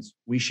appointments?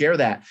 We share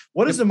that.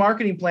 What is the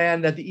marketing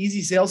plan that the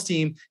Easy Sales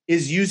team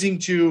is using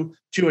to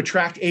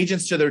attract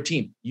agents to their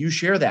team? You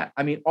share that.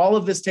 All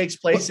of this takes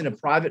place in a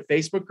private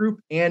Facebook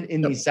group and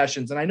in these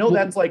sessions. And I know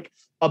that's like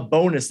a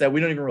bonus that we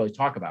don't even really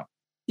talk about.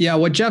 Yeah.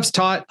 What Jeff's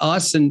taught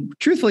us, and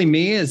truthfully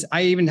me, is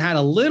I even had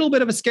a little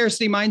bit of a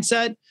scarcity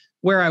mindset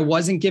where I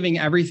wasn't giving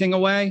everything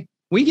away.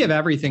 We give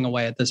everything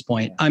away at this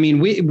point.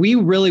 We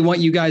really want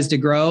you guys to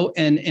grow,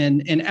 and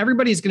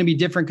everybody's going to be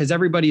different because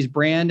everybody's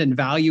brand and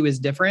value is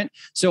different.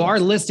 So our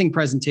listing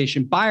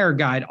presentation, buyer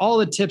guide, all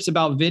the tips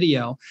about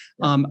video,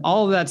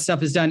 all of that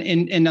stuff is done.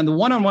 And on the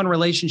one-on-one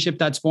relationship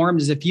that's formed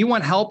is if you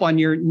want help on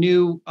your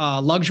new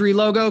luxury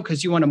logo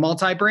because you want a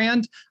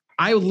multi-brand,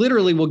 I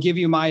literally will give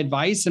you my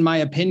advice and my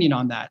opinion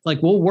on that.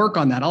 Like, we'll work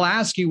on that. I'll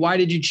ask you, why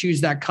did you choose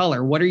that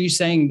color? What are you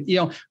saying?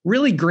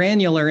 Really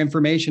granular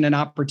information and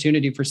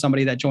opportunity for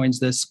somebody that joins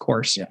this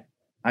course. Yeah.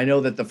 I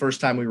know that the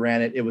first time we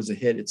ran it, it was a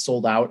hit. It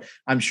sold out.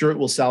 I'm sure it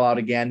will sell out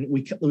again.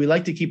 We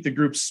like to keep the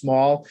groups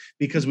small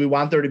because we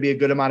want there to be a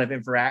good amount of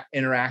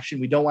interaction.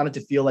 We don't want it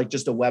to feel like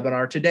just a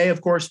webinar. Today,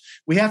 of course,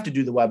 we have to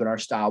do the webinar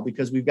style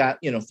because we've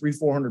got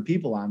 300-400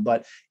 people on.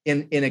 But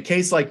in a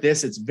case like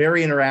this, it's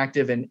very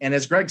interactive. And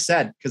as Greg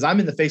said, because I'm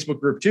in the Facebook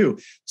group too,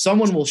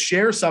 someone will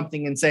share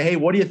something and say, hey,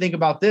 what do you think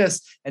about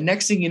this? And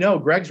next thing you know,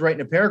 Greg's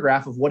writing a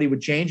paragraph of what he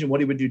would change and what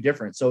he would do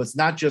different. So it's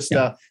not just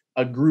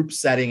a group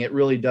setting. It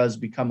really does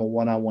become a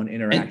one-on-one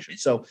interaction.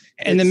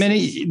 And the minute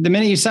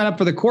you sign up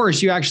for the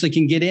course, you actually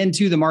can get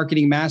into the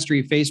Marketing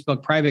Mastery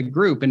Facebook private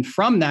group. And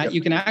from that,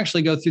 you can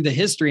actually go through the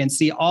history and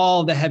see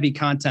all the heavy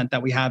content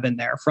that we have in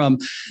there, from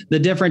the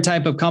different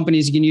type of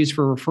companies you can use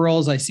for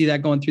referrals. I see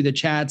that going through the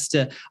chats,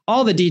 to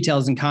all the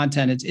details and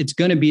content. It's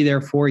going to be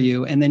there for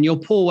you. And then you'll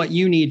pull what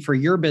you need for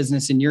your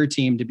business and your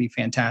team to be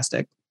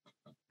fantastic.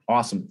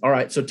 Awesome. All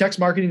right. So text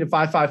marketing to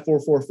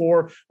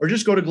 55444 or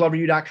just go to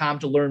gloveru.com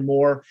to learn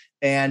more.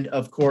 And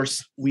of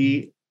course, what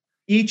do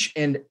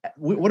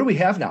we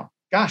have now?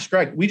 Gosh,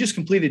 Greg, we just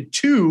completed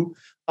 2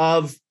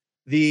 of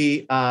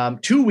the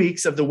 2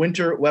 weeks of the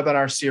winter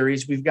webinar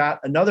series. We've got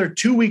another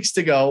 2 weeks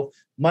to go,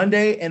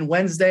 Monday and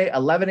Wednesday,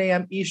 11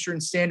 a.m.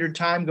 Eastern Standard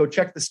Time. Go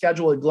check the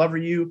schedule at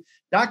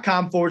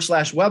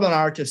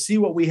gloveru.com/webinar to see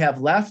what we have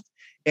left.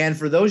 And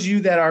for those of you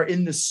that are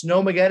in the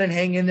snowmageddon,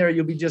 hang in there.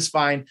 You'll be just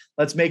fine.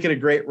 Let's make it a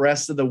great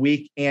rest of the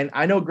week. And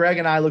I know Greg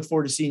and I look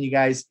forward to seeing you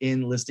guys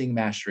in Listing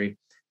Mastery.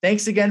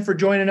 Thanks again for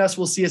joining us.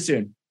 We'll see you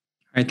soon.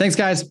 All right. Thanks,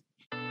 guys.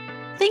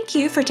 Thank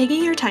you for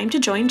taking your time to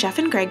join Jeff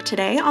and Greg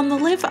today on the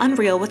Live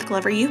Unreal with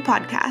Glover U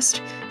podcast.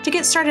 To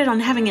get started on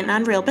having an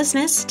unreal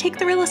business, take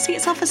the real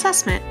estate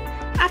self-assessment.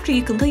 After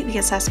you complete the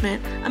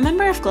assessment, a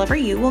member of Glover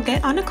U will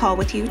get on a call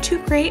with you to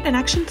create an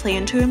action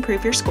plan to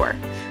improve your score.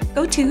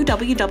 Go to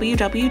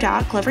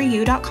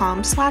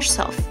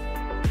www.gloveru.com/self.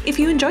 If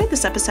you enjoyed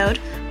this episode,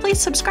 please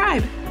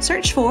subscribe.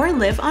 Search for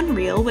Live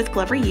Unreal with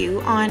Glover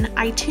U on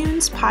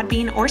iTunes,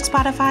 Podbean, or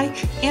Spotify,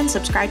 and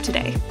subscribe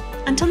today.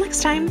 Until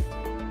next time.